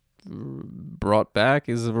brought back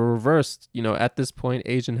is a reversed. At this point,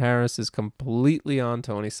 Agent Harris is completely on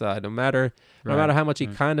Tony's side. No matter how much he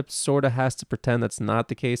kind of sort of has to pretend that's not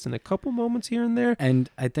the case in a couple moments here and there.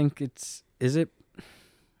 And I think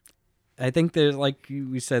I think there's, like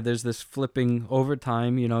we said, there's this flipping over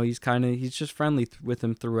time. He's just friendly with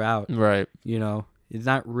him throughout. Right. He's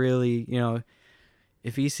not really,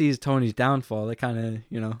 if he sees Tony's downfall, that kind of,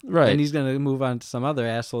 right. And he's going to move on to some other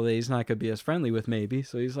asshole that he's not going to be as friendly with maybe.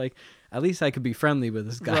 So he's like, at least I could be friendly with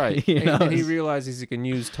this guy. Right. And he realizes he can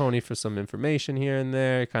use Tony for some information here and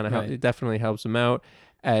there. It definitely helps him out.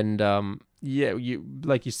 And,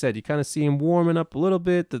 like you said, you kind of see him warming up a little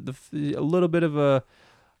bit, a little bit of a,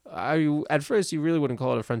 at first you really wouldn't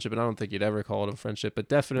call it a friendship, and I don't think you'd ever call it a friendship, but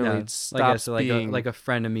definitely stops being like a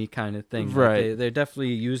frenemy kind of thing. Right. Like they're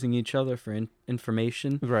definitely using each other for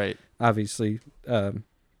information. Right. Obviously,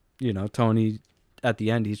 Tony, at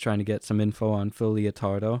the end, he's trying to get some info on Phil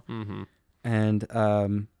Leotardo. Mm-hmm.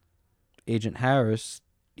 And Agent Harris,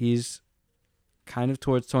 he's kind of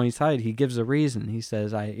towards Tony's side. He gives a reason. He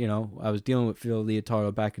says, I was dealing with Phil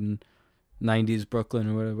Leotardo back in 90s Brooklyn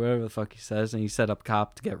or whatever the fuck he says, and he set up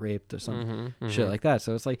cop to get raped or some shit like that.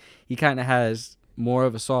 So it's like he kind of has more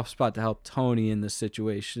of a soft spot to help Tony in this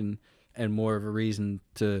situation, and more of a reason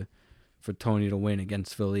for Tony to win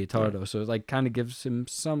against Phil Leotardo. Right. So it like kind of gives him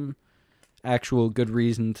some actual good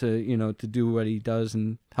reason to to do what he does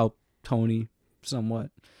and help Tony somewhat.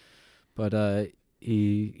 But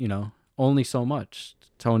he only so much.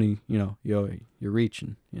 Tony, you're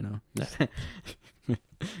reaching,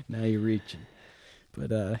 Now you're reaching.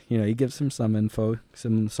 But he gives him some info,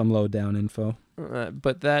 some low down info.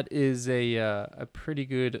 But that is a pretty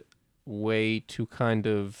good way to kind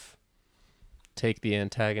of take the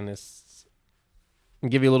antagonists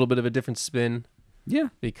and give you a little bit of a different spin. Yeah,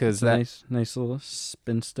 because that's nice little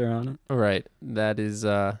spinster on it. Right. That is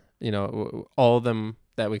all of them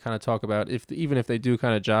that we kind of talk about. Even if they do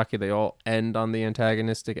kind of jockey, they all end on the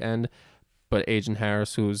antagonistic end. But Agent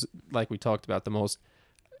Harris, who's, like we talked about, the most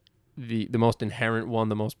inherent one,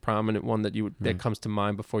 the most prominent one that comes to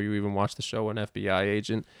mind before you even watch the show, an FBI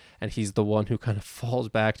agent, and he's the one who kind of falls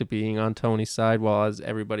back to being on Tony's side, while as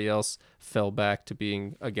everybody else fell back to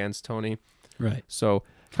being against Tony. Right. So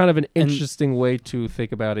kind of an interesting way to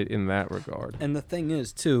think about it in that regard. And the thing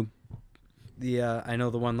is, too, I know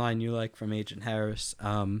the one line you like from Agent Harris.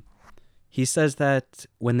 He says that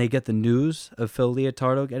when they get the news of Phil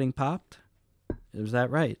Leotardo getting popped, is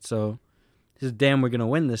that right? So he says, damn, we're going to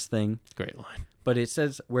win this thing. Great line. But it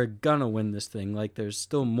says we're going to win this thing. Like, there's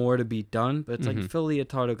still more to be done. But it's like Phil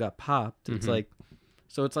Leotardo got popped. It's like,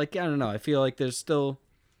 so it's like, I don't know. I feel like there's still,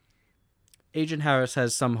 Agent Harris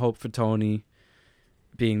has some hope for Tony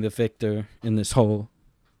being the victor in this whole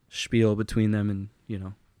spiel between them and,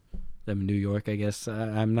 them in New York, I guess.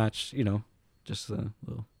 I'm not, just a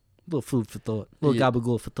little food for thought. Little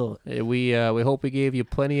gabagool for thought. We hope we gave you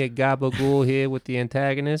plenty of gabagool here with the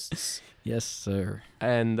antagonists. Yes, sir.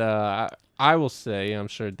 And I will say, I'm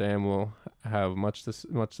sure Dan will have much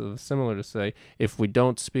of similar to say. If we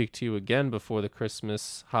don't speak to you again before the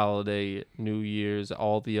Christmas holiday, New Year's,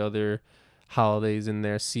 all the other holidays in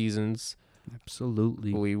their seasons,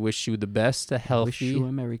 absolutely, we wish you the best, a healthy, wish you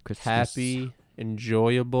a Merry Christmas, happy,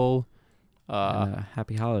 enjoyable, and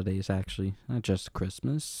happy holidays. Actually, not just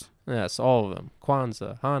Christmas. Yes, all of them.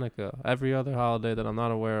 Kwanzaa, Hanukkah, every other holiday that I'm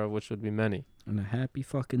not aware of, which would be many. And a happy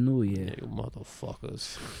fucking New Year. Yeah, you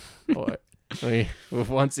motherfuckers.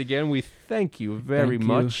 Once again, we thank you very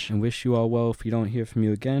much. And wish you all well if we don't hear from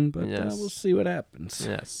you again, but we'll see what happens.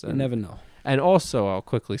 Yes. You never know. And also, I'll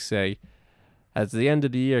quickly say, as the end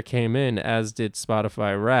of the year came in, as did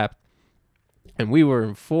Spotify Wrapped, and we were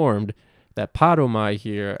informed that Podomai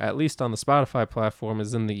here, at least on the Spotify platform,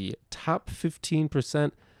 is in the top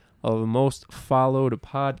 15% of the most followed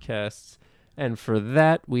podcasts. And for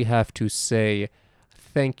that, we have to say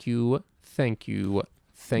thank you.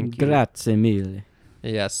 Grazie mille.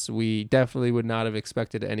 Yes, we definitely would not have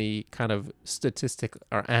expected any kind of statistic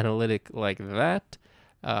or analytic like that.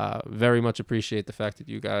 Very much appreciate the fact that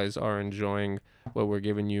you guys are enjoying what we're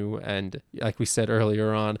giving you, and like we said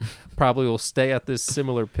earlier on, probably will stay at this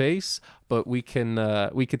similar pace, but we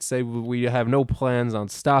could say we have no plans on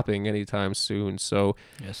stopping anytime soon. So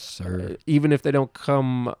yes, sir. Even if they don't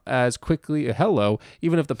come as quickly,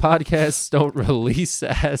 even if the podcasts don't release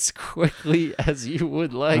as quickly as you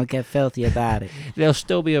would like, Don't get filthy about it. there'll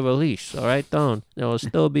still be a release. All right, don't. There will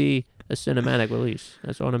still be a cinematic release.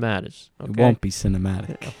 That's all that matters. Okay? It won't be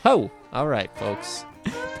cinematic. Oh, all right, folks.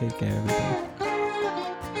 Take care, everybody.